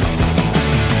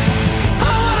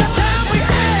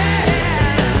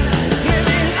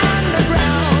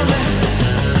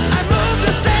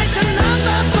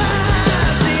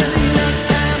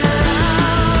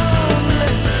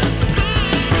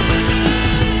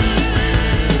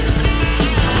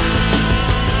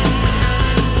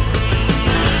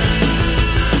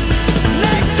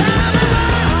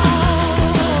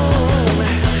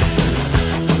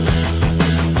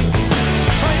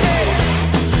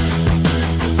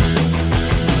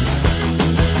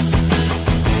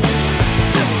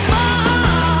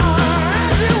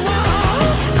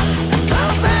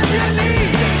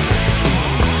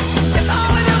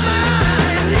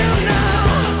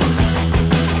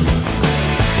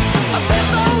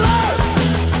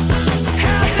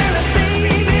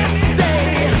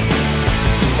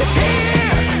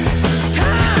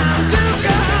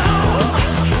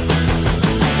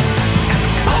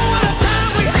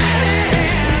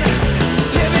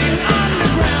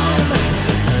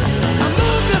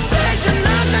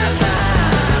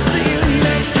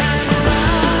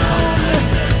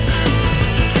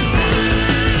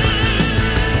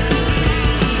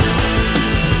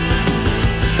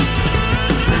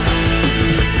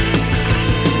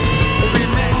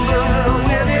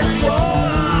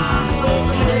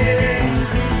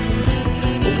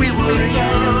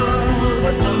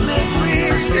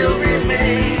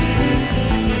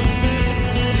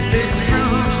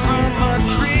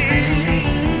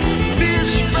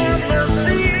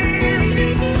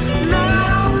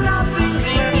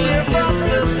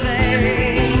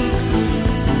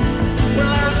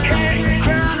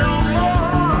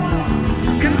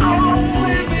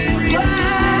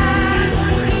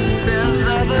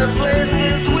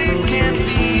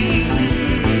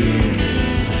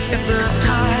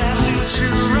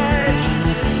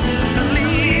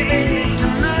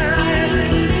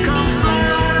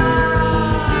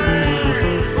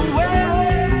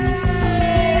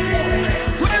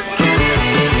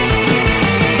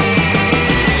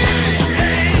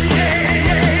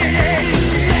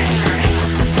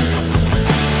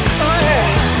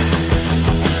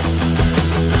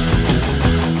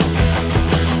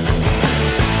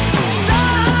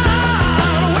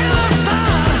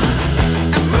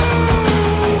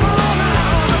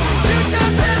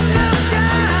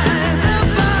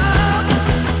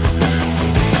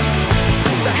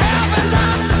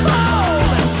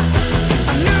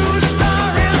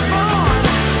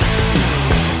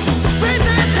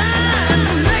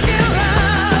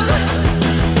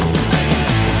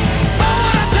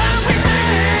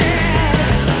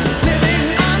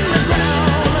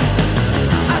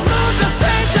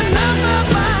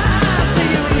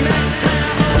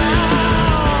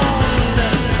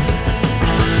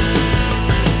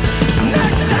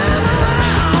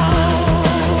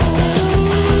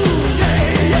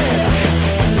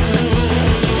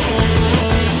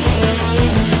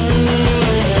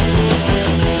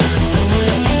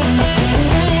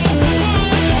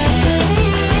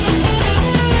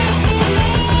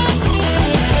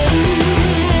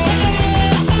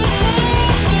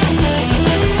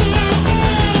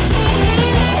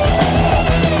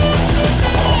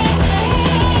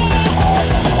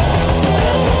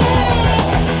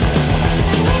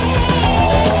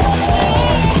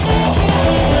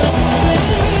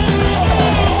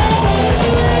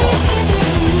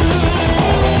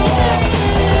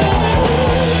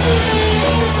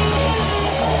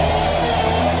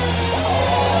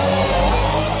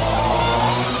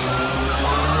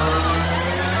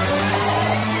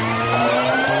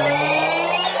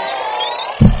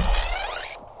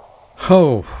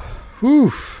 Oh,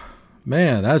 whew.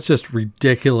 Man, that's just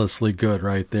ridiculously good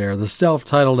right there. The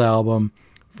self-titled album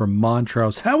from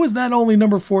Montrose. How is that only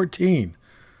number 14?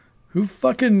 Who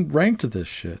fucking ranked this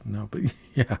shit? No, but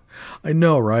yeah, I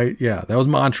know, right? Yeah, that was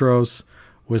Montrose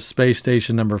with Space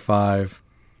Station number 5.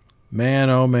 Man,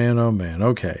 oh man, oh man.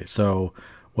 Okay, so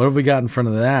what have we got in front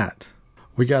of that?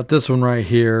 We got this one right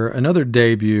here, another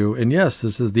debut. And yes,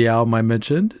 this is the album I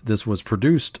mentioned. This was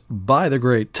produced by the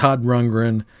great Todd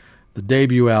Rundgren, the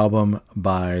debut album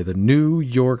by the New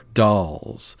York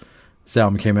Dolls. This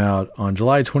album came out on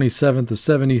July 27th of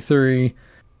 73.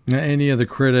 Any of the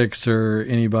critics or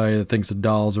anybody that thinks the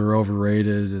Dolls are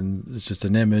overrated and it's just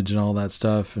an image and all that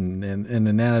stuff and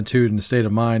an attitude and a state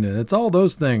of mind, and it's all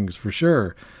those things for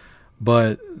sure.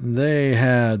 But they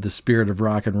had the spirit of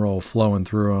rock and roll flowing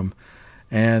through them.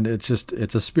 And it's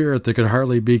a spirit that could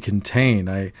hardly be contained.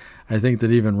 I think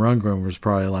that even Rundgren was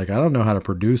probably like, I don't know how to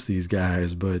produce these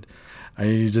guys, but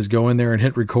you just go in there and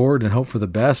hit record and hope for the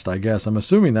best, I guess. I'm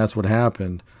assuming that's what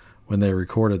happened when they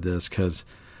recorded this, because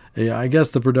I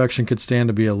guess the production could stand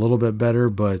to be a little bit better,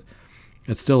 but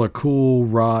it's still a cool,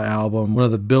 raw album. One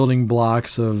of the building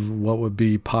blocks of what would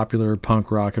be popular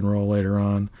punk rock and roll later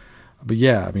on. But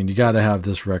yeah, I mean, you got to have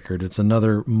this record. It's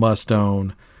another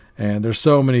must-own. And there's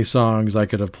so many songs I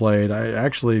could have played.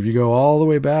 If you go all the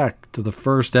way back to the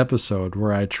first episode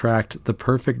where I tracked the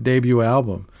perfect debut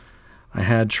album, I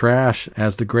had Trash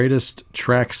as the greatest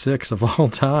track 6 of all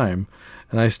time,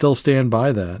 and I still stand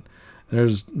by that.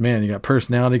 You got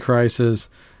Personality Crisis.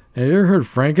 Have you ever heard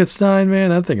Frankenstein, man?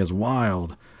 That thing is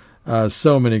wild.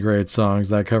 So many great songs.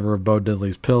 That cover of Bo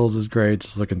Diddley's Pills is great.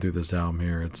 Just looking through this album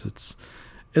here, it's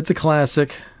a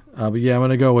classic. But yeah, I'm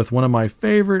going to go with one of my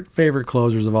favorite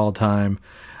closers of all time.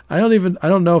 I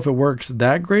don't know if it works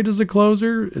that great as a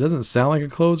closer. It doesn't sound like a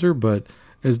closer, but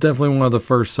it's definitely one of the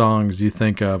first songs you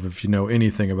think of if you know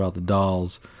anything about the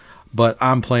Dolls. But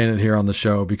I'm playing it here on the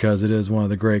show because it is one of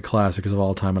the great classics of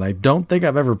all time, and I don't think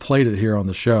I've ever played it here on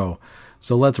the show.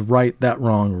 So let's right that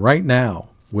wrong right now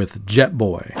with Jet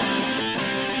Boy.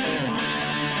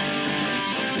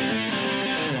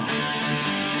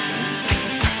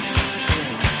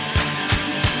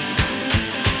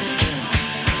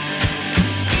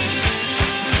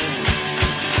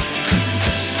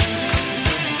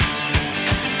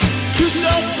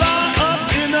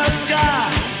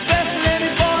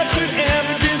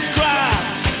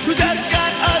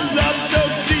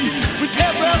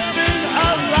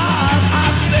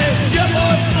 Jet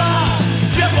boys fly,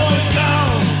 jet boys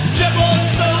down.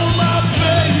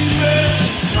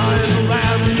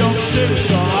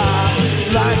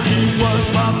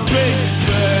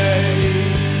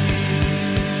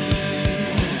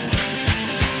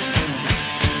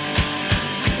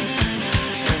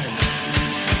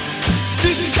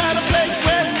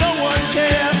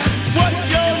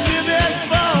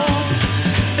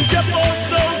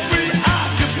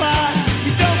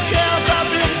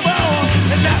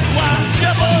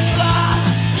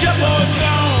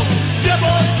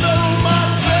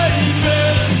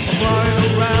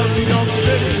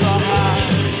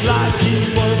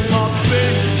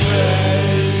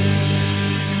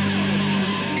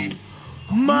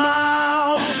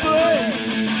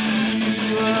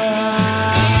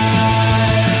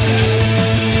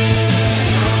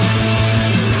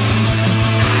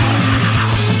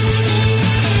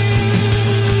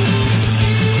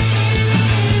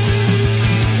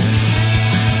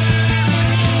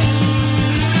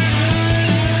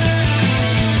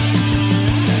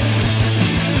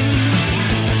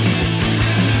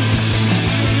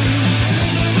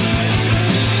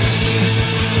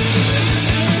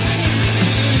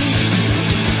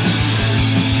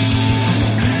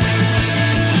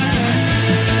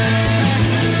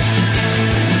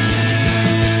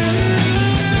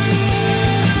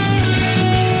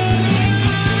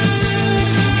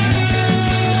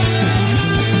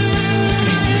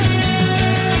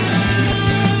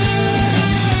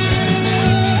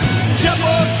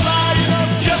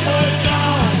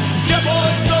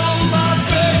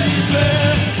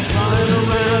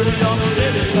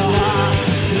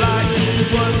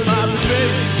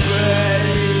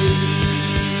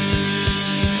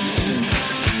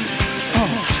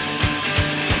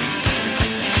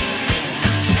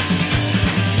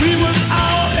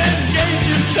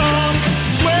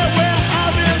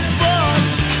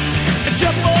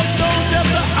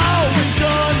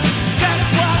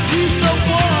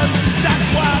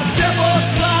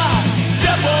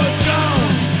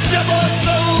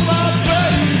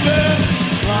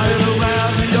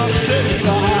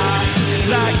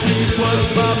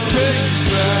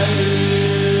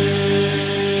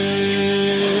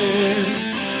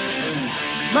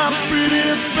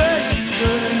 pretty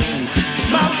baby,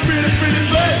 my pretty, pretty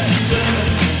baby,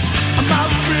 my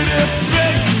pretty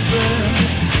baby.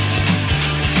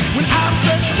 When I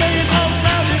first came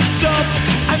around and stuff,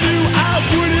 I knew I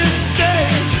wouldn't stay.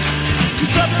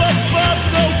 'Cause up above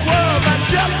the world, my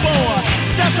jet boy,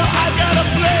 that's how I gotta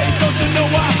play. Don't you know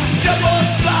why? Jet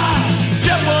boy's fly,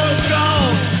 jet boy's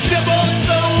gone, jet boy's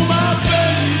stole my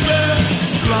baby.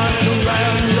 Flying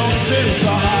around York City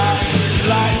so high,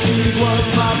 like he was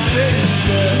my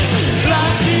baby,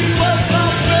 like he was my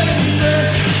baby,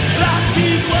 like he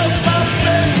was my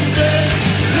baby,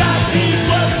 like he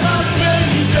was my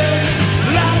baby,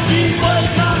 like he was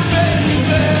my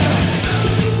baby.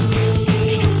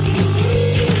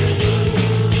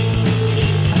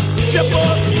 Jet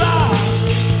boy's fly,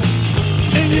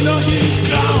 and you know he's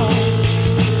gone.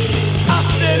 I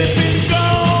said he'd been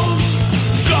gone,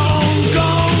 gone,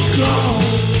 gone, gone.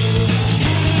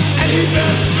 And he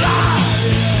been fly,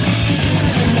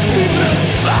 he been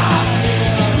fly,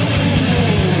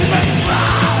 he been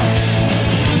fly,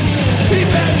 he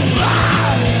been fly.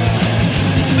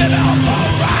 Baby, I'm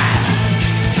alright.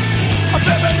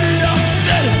 Baby, New York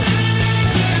City.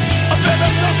 Baby,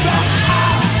 so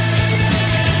high.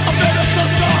 Baby, so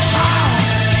high.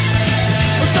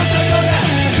 Don't you know that?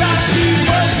 Like he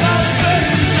was my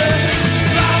baby,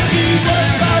 like he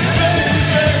was my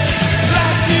baby,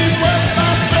 like he was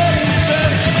my baby,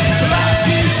 like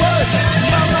he was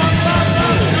my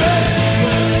baby,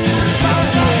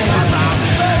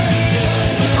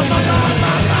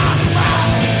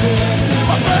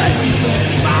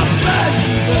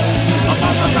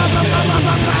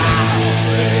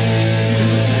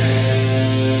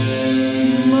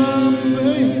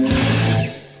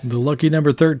 The lucky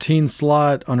number 13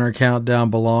 slot on our countdown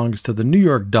belongs to the New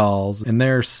York Dolls and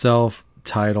their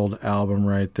self-titled album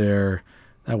right there.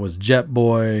 That was Jet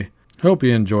Boy. Hope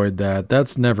you enjoyed that.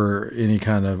 That's never any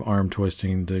kind of arm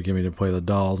twisting to get me to play the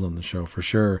Dolls on the show for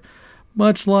sure.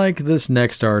 Much like this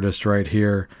next artist right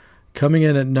here, coming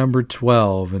in at number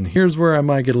 12. And here's where I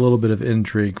might get a little bit of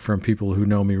intrigue from people who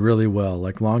know me really well,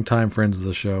 like longtime friends of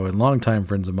the show and longtime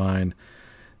friends of mine.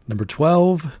 Number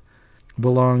 12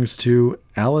 belongs to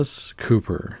Alice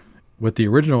Cooper, with the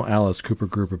original Alice Cooper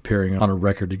group appearing on a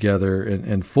record together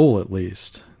in full at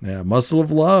least. Yeah, Muscle of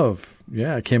Love.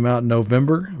 Yeah, it came out in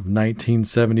November of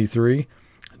 1973.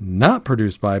 Not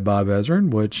produced by Bob Ezrin,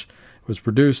 which was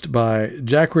produced by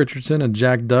Jack Richardson and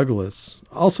Jack Douglas,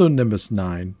 also Nimbus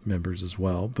 9 members as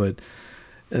well.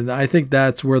 And I think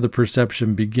that's where the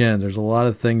perception begins. There's a lot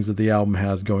of things that the album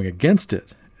has going against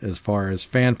it as far as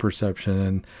fan perception,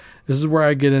 and this is where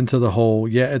I get into the whole,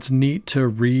 it's neat to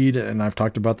read, and I've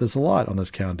talked about this a lot on this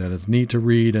countdown. It's neat to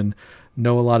read and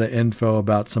know a lot of info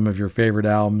about some of your favorite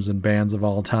albums and bands of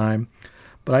all time.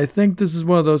 But I think this is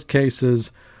one of those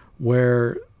cases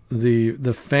where the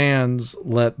fans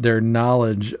let their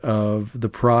knowledge of the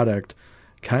product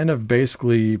kind of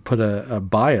basically put a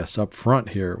bias up front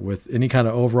here with any kind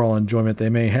of overall enjoyment they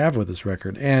may have with this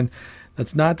record. And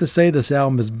that's not to say this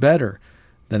album is better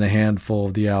than a handful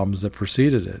of the albums that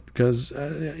preceded it, because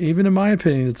even in my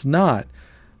opinion, it's not.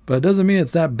 But it doesn't mean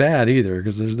it's that bad either,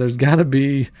 because there's got to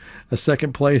be a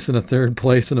second place and a third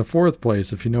place and a fourth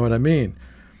place, if you know what I mean.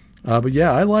 But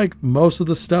yeah, I like most of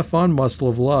the stuff on Muscle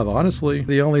of Love. Honestly,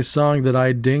 the only song that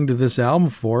I dinged this album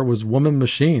for was Woman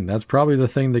Machine. That's probably the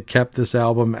thing that kept this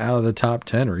album out of the top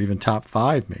 10 or even top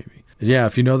 5 maybe. Yeah,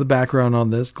 if you know the background on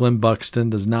this, Glenn Buxton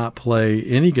does not play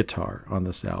any guitar on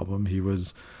this album. He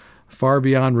was far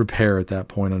beyond repair at that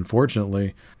point,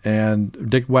 unfortunately. And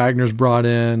Dick Wagner's brought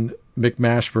in, Mick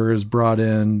Mashburn is brought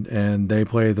in, and they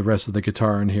play the rest of the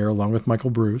guitar in here along with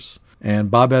Michael Bruce.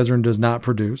 And Bob Ezrin does not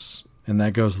produce, and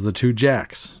that goes to the two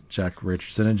Jacks, Jack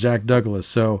Richardson and Jack Douglas.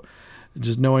 So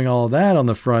just knowing all of that on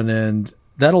the front end,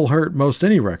 that'll hurt most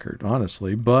any record,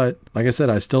 honestly. But like I said,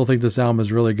 I still think this album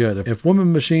is really good. If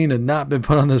Woman Machine had not been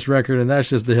put on this record, and that's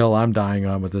just the hill I'm dying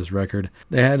on with this record,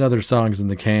 they had other songs in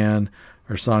the can,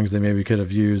 or songs they maybe could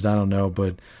have used, I don't know,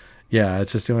 but yeah,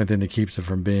 it's just the only thing that keeps it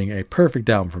from being a perfect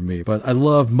album for me. But I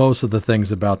love most of the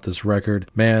things about this record.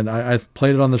 Man, I've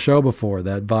played it on the show before,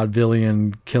 that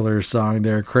Vaudevillian Killer song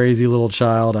there, Crazy Little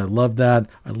Child. I love that.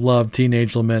 I love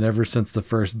Teenage Lament ever since the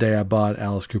first day I bought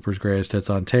Alice Cooper's Greatest Hits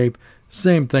on tape.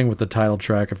 Same thing with the title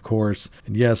track, of course.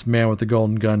 And yes, Man with the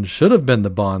Golden Gun should have been the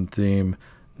Bond theme,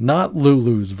 not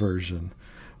Lulu's version.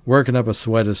 Working Up a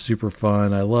Sweat is super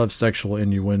fun. I love sexual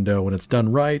innuendo when it's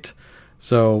done right.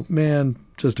 So, man,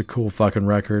 just a cool fucking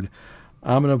record.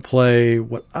 I'm going to play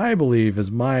what I believe is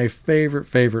my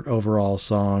favorite overall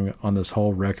song on this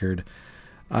whole record.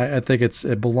 I think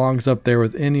it belongs up there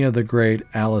with any of the great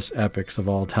Alice epics of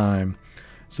all time.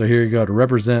 So here you go to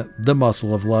represent the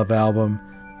Muscle of Love album.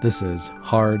 This is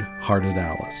Hard Hearted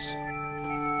Alice.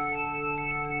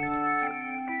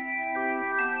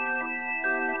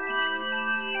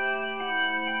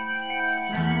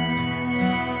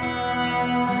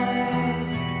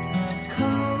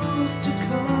 Coast to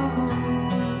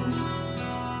coast,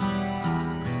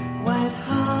 white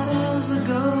hot as a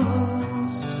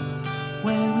ghost,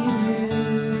 when you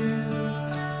live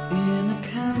in a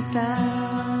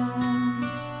countdown.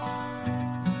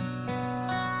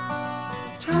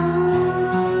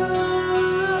 Time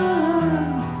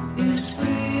is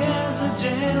free as a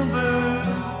jailbird,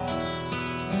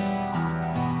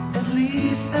 at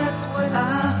least that's what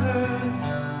I heard.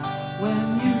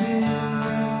 When you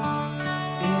live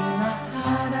in a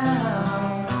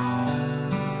hideout,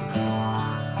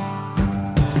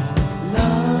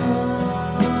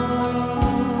 love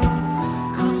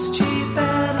comes cheap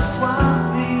at a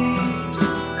swap meet.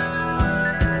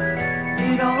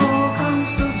 It all comes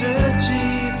so dirt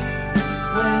cheap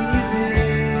when you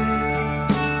live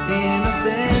in a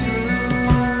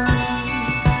bedroom.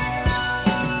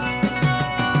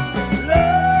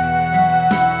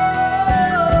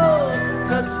 Love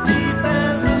cuts deep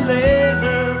as a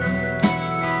laser,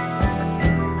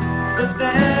 but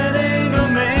that ain't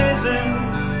amazing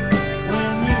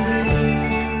when you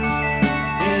live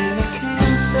in a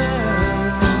cancer.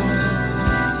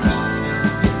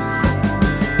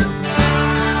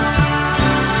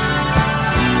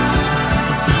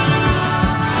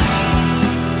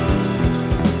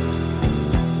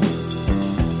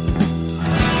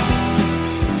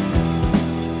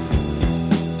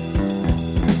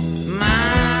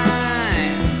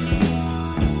 Mine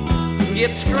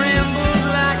get scrambled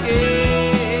like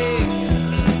eggs,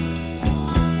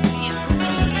 get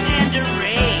bruised and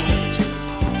erased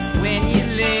when you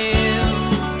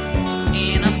live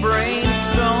in a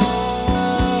brainstorm.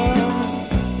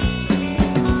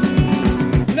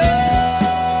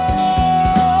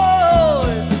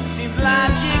 Noise seems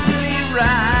logically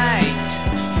right,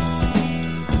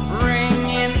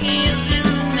 ringing ears in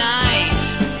the night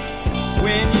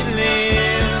when you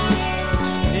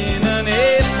live in an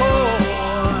airport.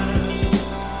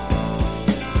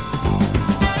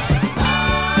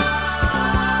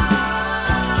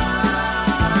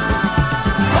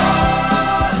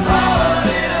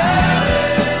 Hard-hearted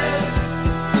Alice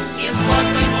is what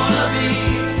we wanna be.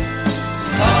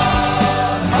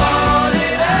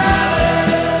 Hard-hearted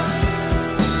Alice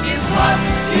is what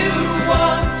you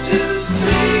want to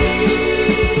see.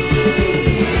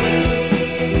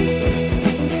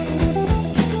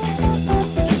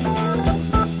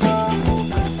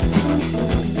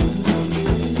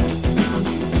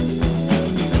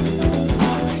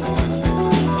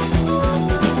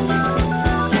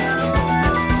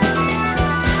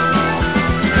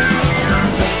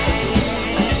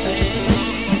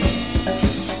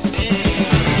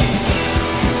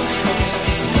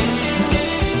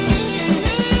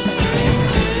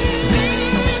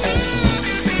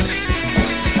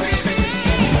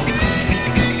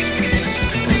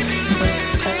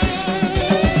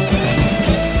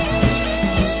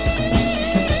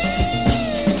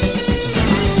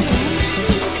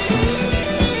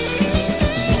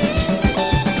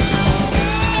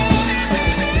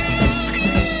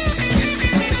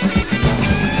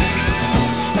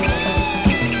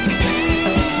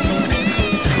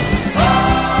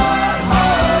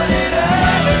 Hard-hearted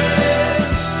Alice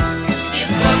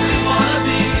is what we wanna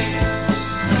be.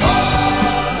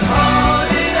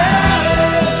 Hard-hearted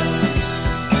Alice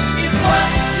is what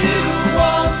you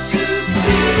want to see.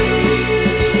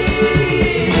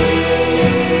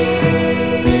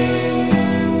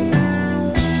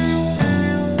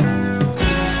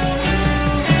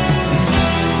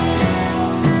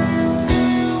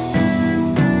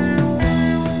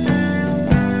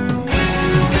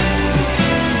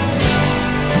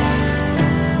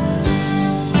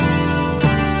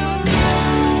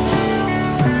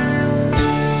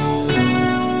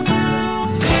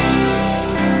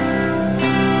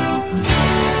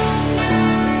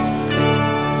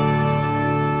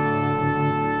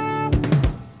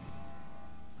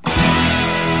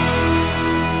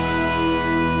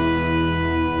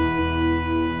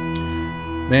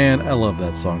 Man, I love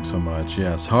that song so much.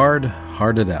 Yes, Hard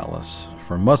Hearted Alice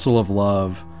from Muscle of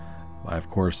Love by, of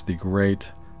course, the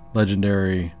great,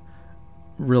 legendary,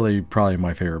 really probably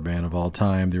my favorite band of all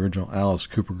time, the original Alice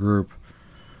Cooper Group.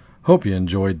 Hope you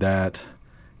enjoyed that.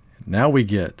 Now we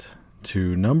get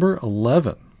to number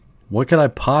 11. What could I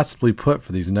possibly put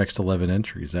for these next 11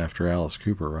 entries after Alice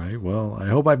Cooper, right? Well, I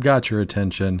hope I've got your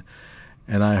attention,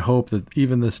 and I hope that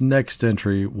even this next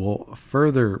entry will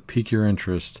further pique your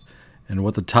interest and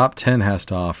what the top 10 has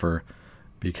to offer,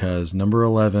 because number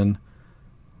 11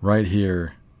 right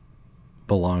here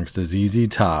belongs to ZZ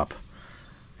Top,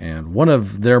 and one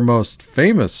of their most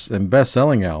famous and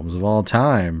best-selling albums of all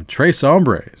time, Tres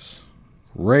Hombres.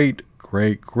 Great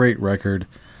record.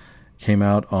 Came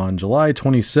out on July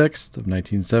 26th of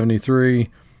 1973.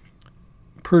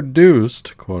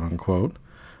 Produced, quote-unquote,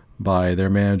 by their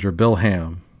manager Bill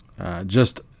Ham.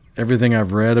 Just everything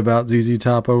I've read about ZZ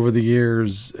Top over the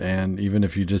years, and even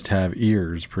if you just have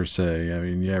ears, per se. I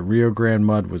mean, yeah, Rio Grande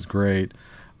Mud was great,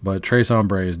 but Tres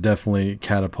Hombres definitely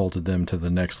catapulted them to the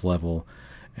next level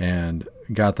and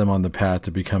got them on the path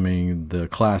to becoming the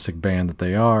classic band that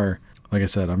they are. Like I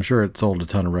said, I'm sure it sold a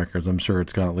ton of records. I'm sure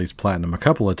it's gone at least platinum a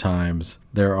couple of times.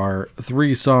 There are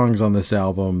 3 songs on this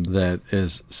album that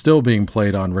is still being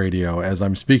played on radio as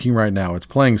I'm speaking right now. It's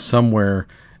playing somewhere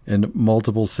in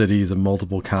multiple cities and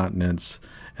multiple continents,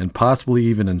 and possibly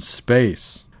even in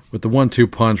space. With the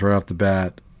 1-2 punch right off the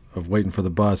bat of Waiting for the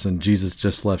Bus and Jesus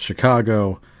Just Left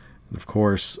Chicago. And of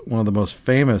course, one of the most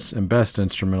famous and best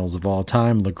instrumentals of all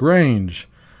time, LaGrange,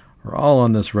 are all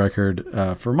on this record.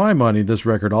 For my money, this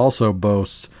record also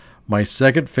boasts my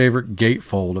second favorite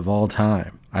gatefold of all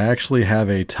time. I actually have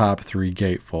a top 3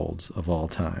 gatefolds of all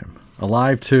time.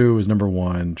 Alive 2 is number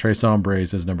 1, Tres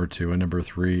Hombres is number 2, and number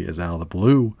 3 is Out of the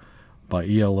Blue by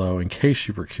ELO, in case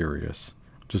you were curious.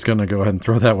 Just going to go ahead and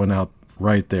throw that one out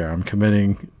right there. I'm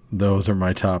committing those are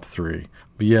my top 3.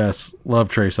 But yes, love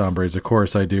Tres Hombres, of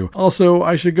course I do. Also,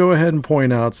 I should go ahead and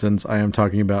point out, since I am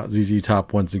talking about ZZ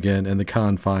Top once again in the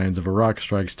confines of a Rock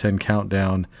Strikes 10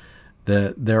 countdown,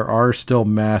 that there are still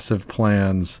massive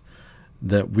plans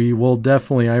that we will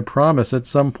definitely, I promise, at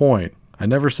some point. I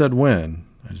never said when.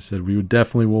 I just said we would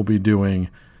definitely will be doing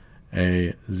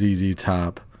a ZZ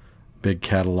Top big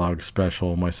catalog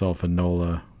special, myself and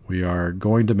Nola. We are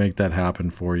going to make that happen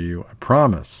for you, I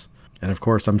promise. And of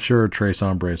course, I'm sure Tres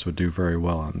Hombres would do very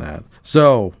well on that.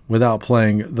 So, without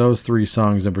playing those 3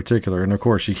 songs in particular, and of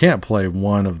course, you can't play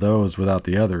one of those without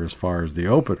the other as far as the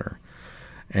opener.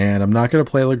 And I'm not going to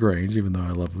play LaGrange, even though I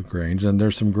love LaGrange. And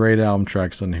there's some great album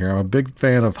tracks in here. I'm a big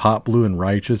fan of Hot Blue and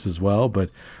Righteous as well, but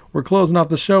we're closing off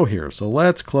the show here. So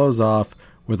let's close off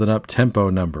with an up-tempo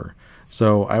number.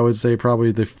 So I would say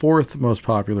probably the 4th most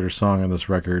popular song on this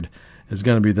record is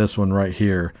going to be this one right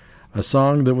here. A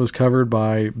song that was covered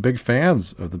by big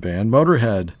fans of the band,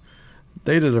 Motorhead.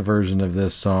 They did a version of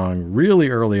this song really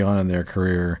early on in their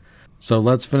career. So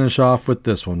let's finish off with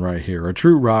this one right here. A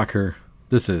true rocker.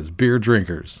 This is Beer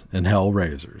Drinkers and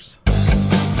Hellraisers. Hellraiser,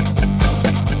 yeah.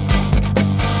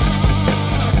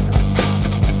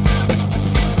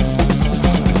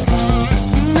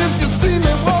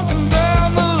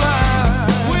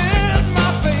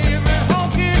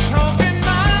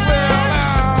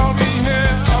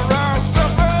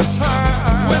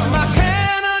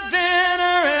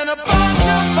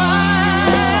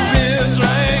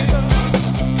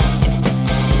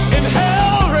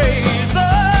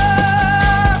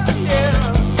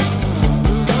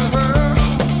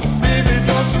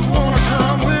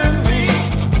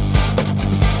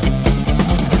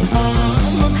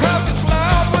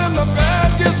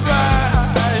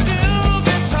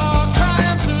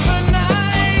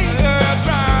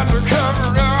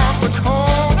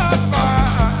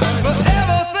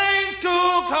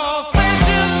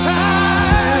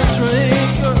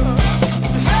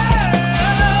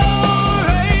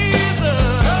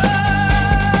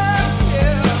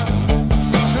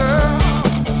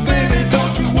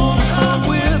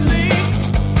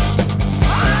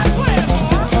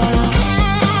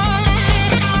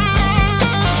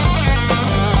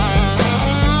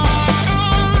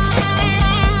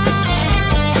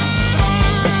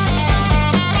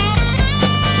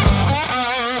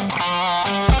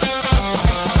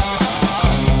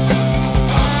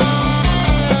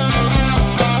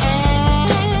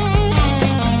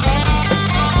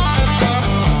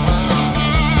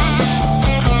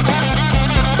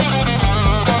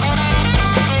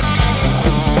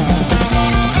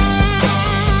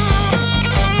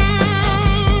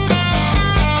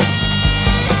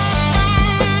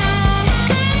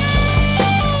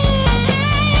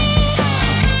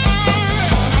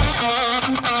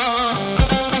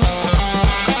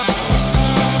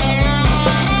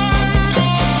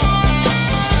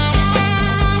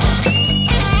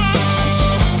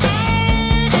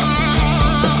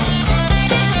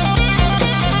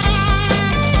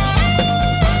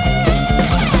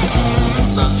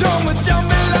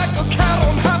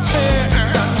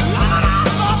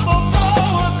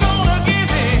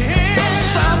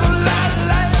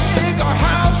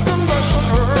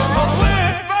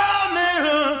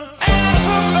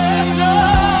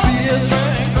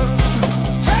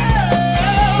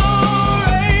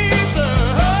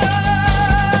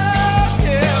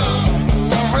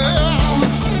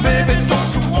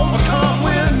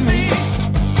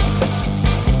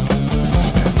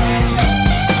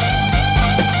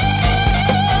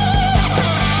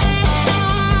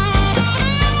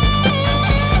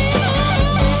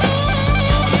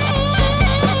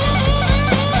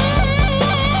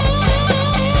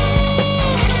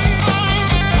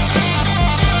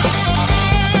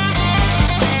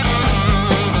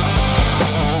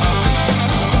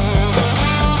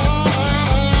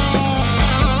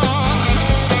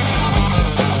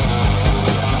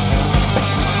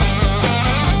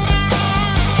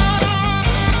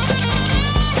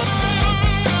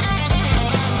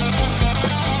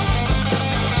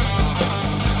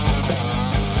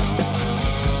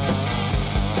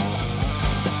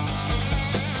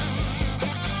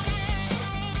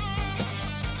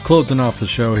 Closing off the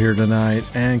show here tonight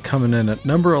and coming in at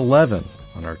number 11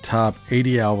 on our top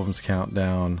 80 albums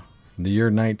countdown from the year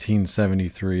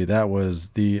 1973. That was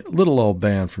the little old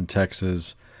band from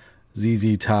Texas,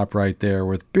 ZZ Top, right there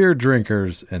with Beer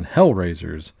Drinkers and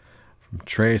Hellraisers from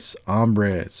Tres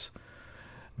Hombres.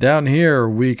 Down here,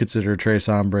 we consider Tres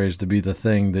Hombres to be the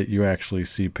thing that you actually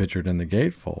see pictured in the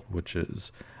gatefold, which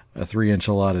is a 3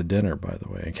 enchilada dinner, by the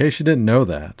way. In case you didn't know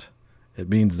that, it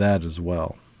means that as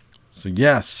well. So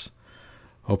yes,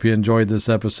 hope you enjoyed this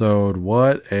episode.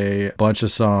 What a bunch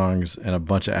of songs and a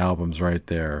bunch of albums right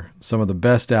there. Some of the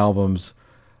best albums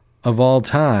of all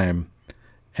time,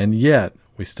 and yet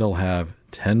we still have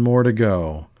 10 more to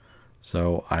go.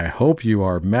 So I hope you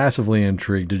are massively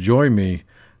intrigued to join me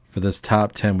for this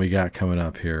top 10 we got coming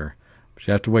up here. But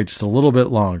you have to wait just a little bit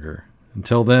longer.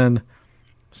 Until then,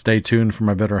 stay tuned for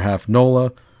my better half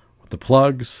Nola with the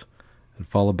plugs, and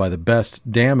followed by the best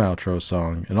damn outro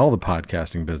song in all the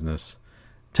podcasting business.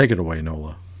 Take it away,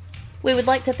 Nola. We would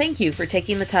like to thank you for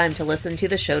taking the time to listen to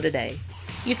the show today.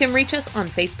 You can reach us on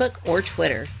Facebook or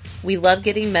Twitter. We love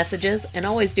getting messages and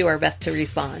always do our best to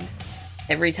respond.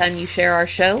 Every time you share our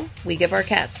show, we give our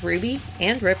cats Ruby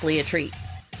and Ripley a treat.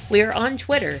 We are on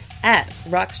Twitter at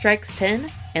rockstrikes10,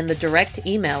 and the direct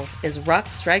email is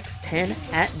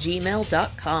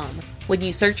rockstrikes10@gmail.com. When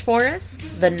you search for us,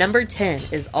 the number 10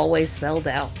 is always spelled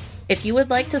out. If you would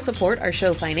like to support our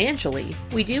show financially,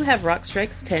 we do have Rock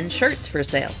Strikes 10 shirts for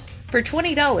sale. For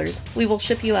 $20, we will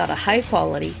ship you out a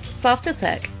high-quality,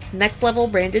 soft-as-heck, next-level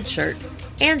branded shirt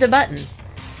and a button.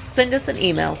 Send us an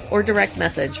email or direct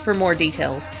message for more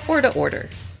details or to order.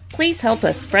 Please help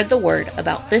us spread the word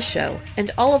about this show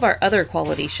and all of our other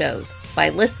quality shows by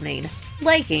listening,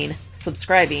 liking,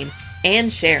 subscribing,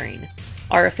 and sharing.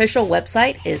 Our official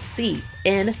website is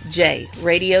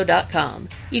cnjradio.com.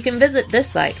 You can visit this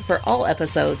site for all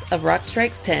episodes of Rock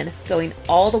Strikes 10 going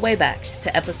all the way back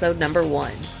to episode number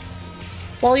 1.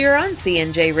 While you're on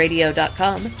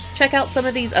cnjradio.com, check out some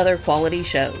of these other quality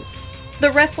shows.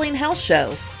 The Wrestling House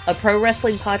Show, a pro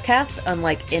wrestling podcast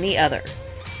unlike any other.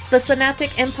 The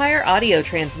Synaptic Empire audio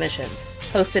transmissions,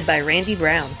 hosted by Randy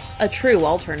Brown, a true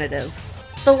alternative.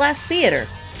 The Last Theater,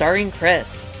 starring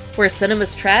Chris, where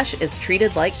cinema's trash is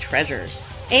treated like treasure.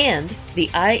 And the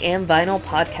I Am Vinyl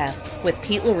podcast with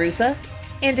Pete LaRussa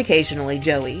and occasionally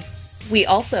Joey. We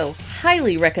also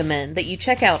highly recommend that you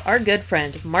check out our good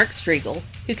friend Mark Striegel,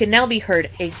 who can now be heard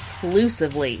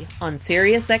exclusively on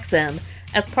SiriusXM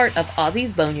as part of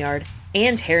Ozzy's Boneyard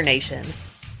and Hair Nation.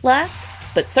 Last,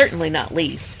 but certainly not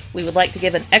least, we would like to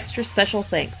give an extra special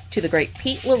thanks to the great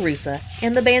Pete LaRussa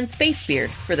and the band Spacebeard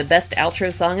for the best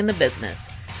outro song in the business.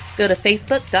 Go to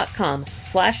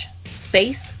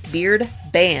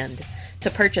facebook.com/SpaceBeardBand to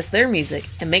purchase their music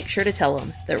and make sure to tell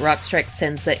them that Rock Strikes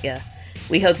 10 sent ya.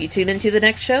 We hope you tune into the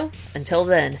next show. Until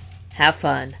then, have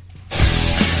fun.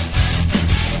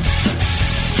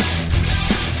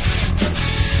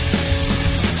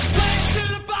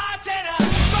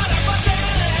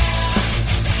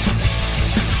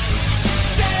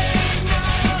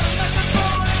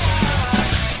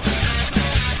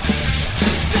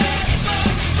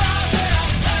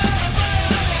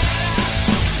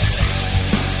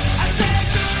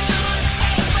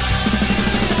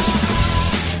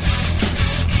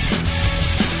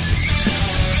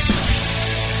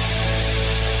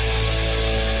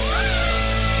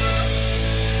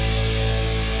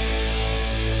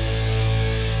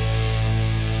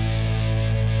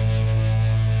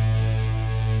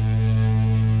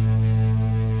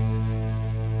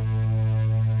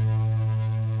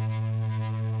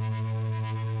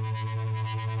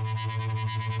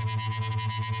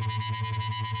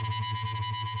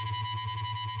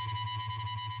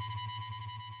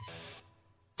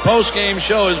 Post-game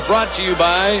show is brought to you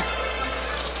by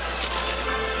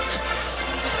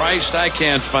Christ, I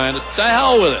can't find it. The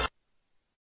hell with it.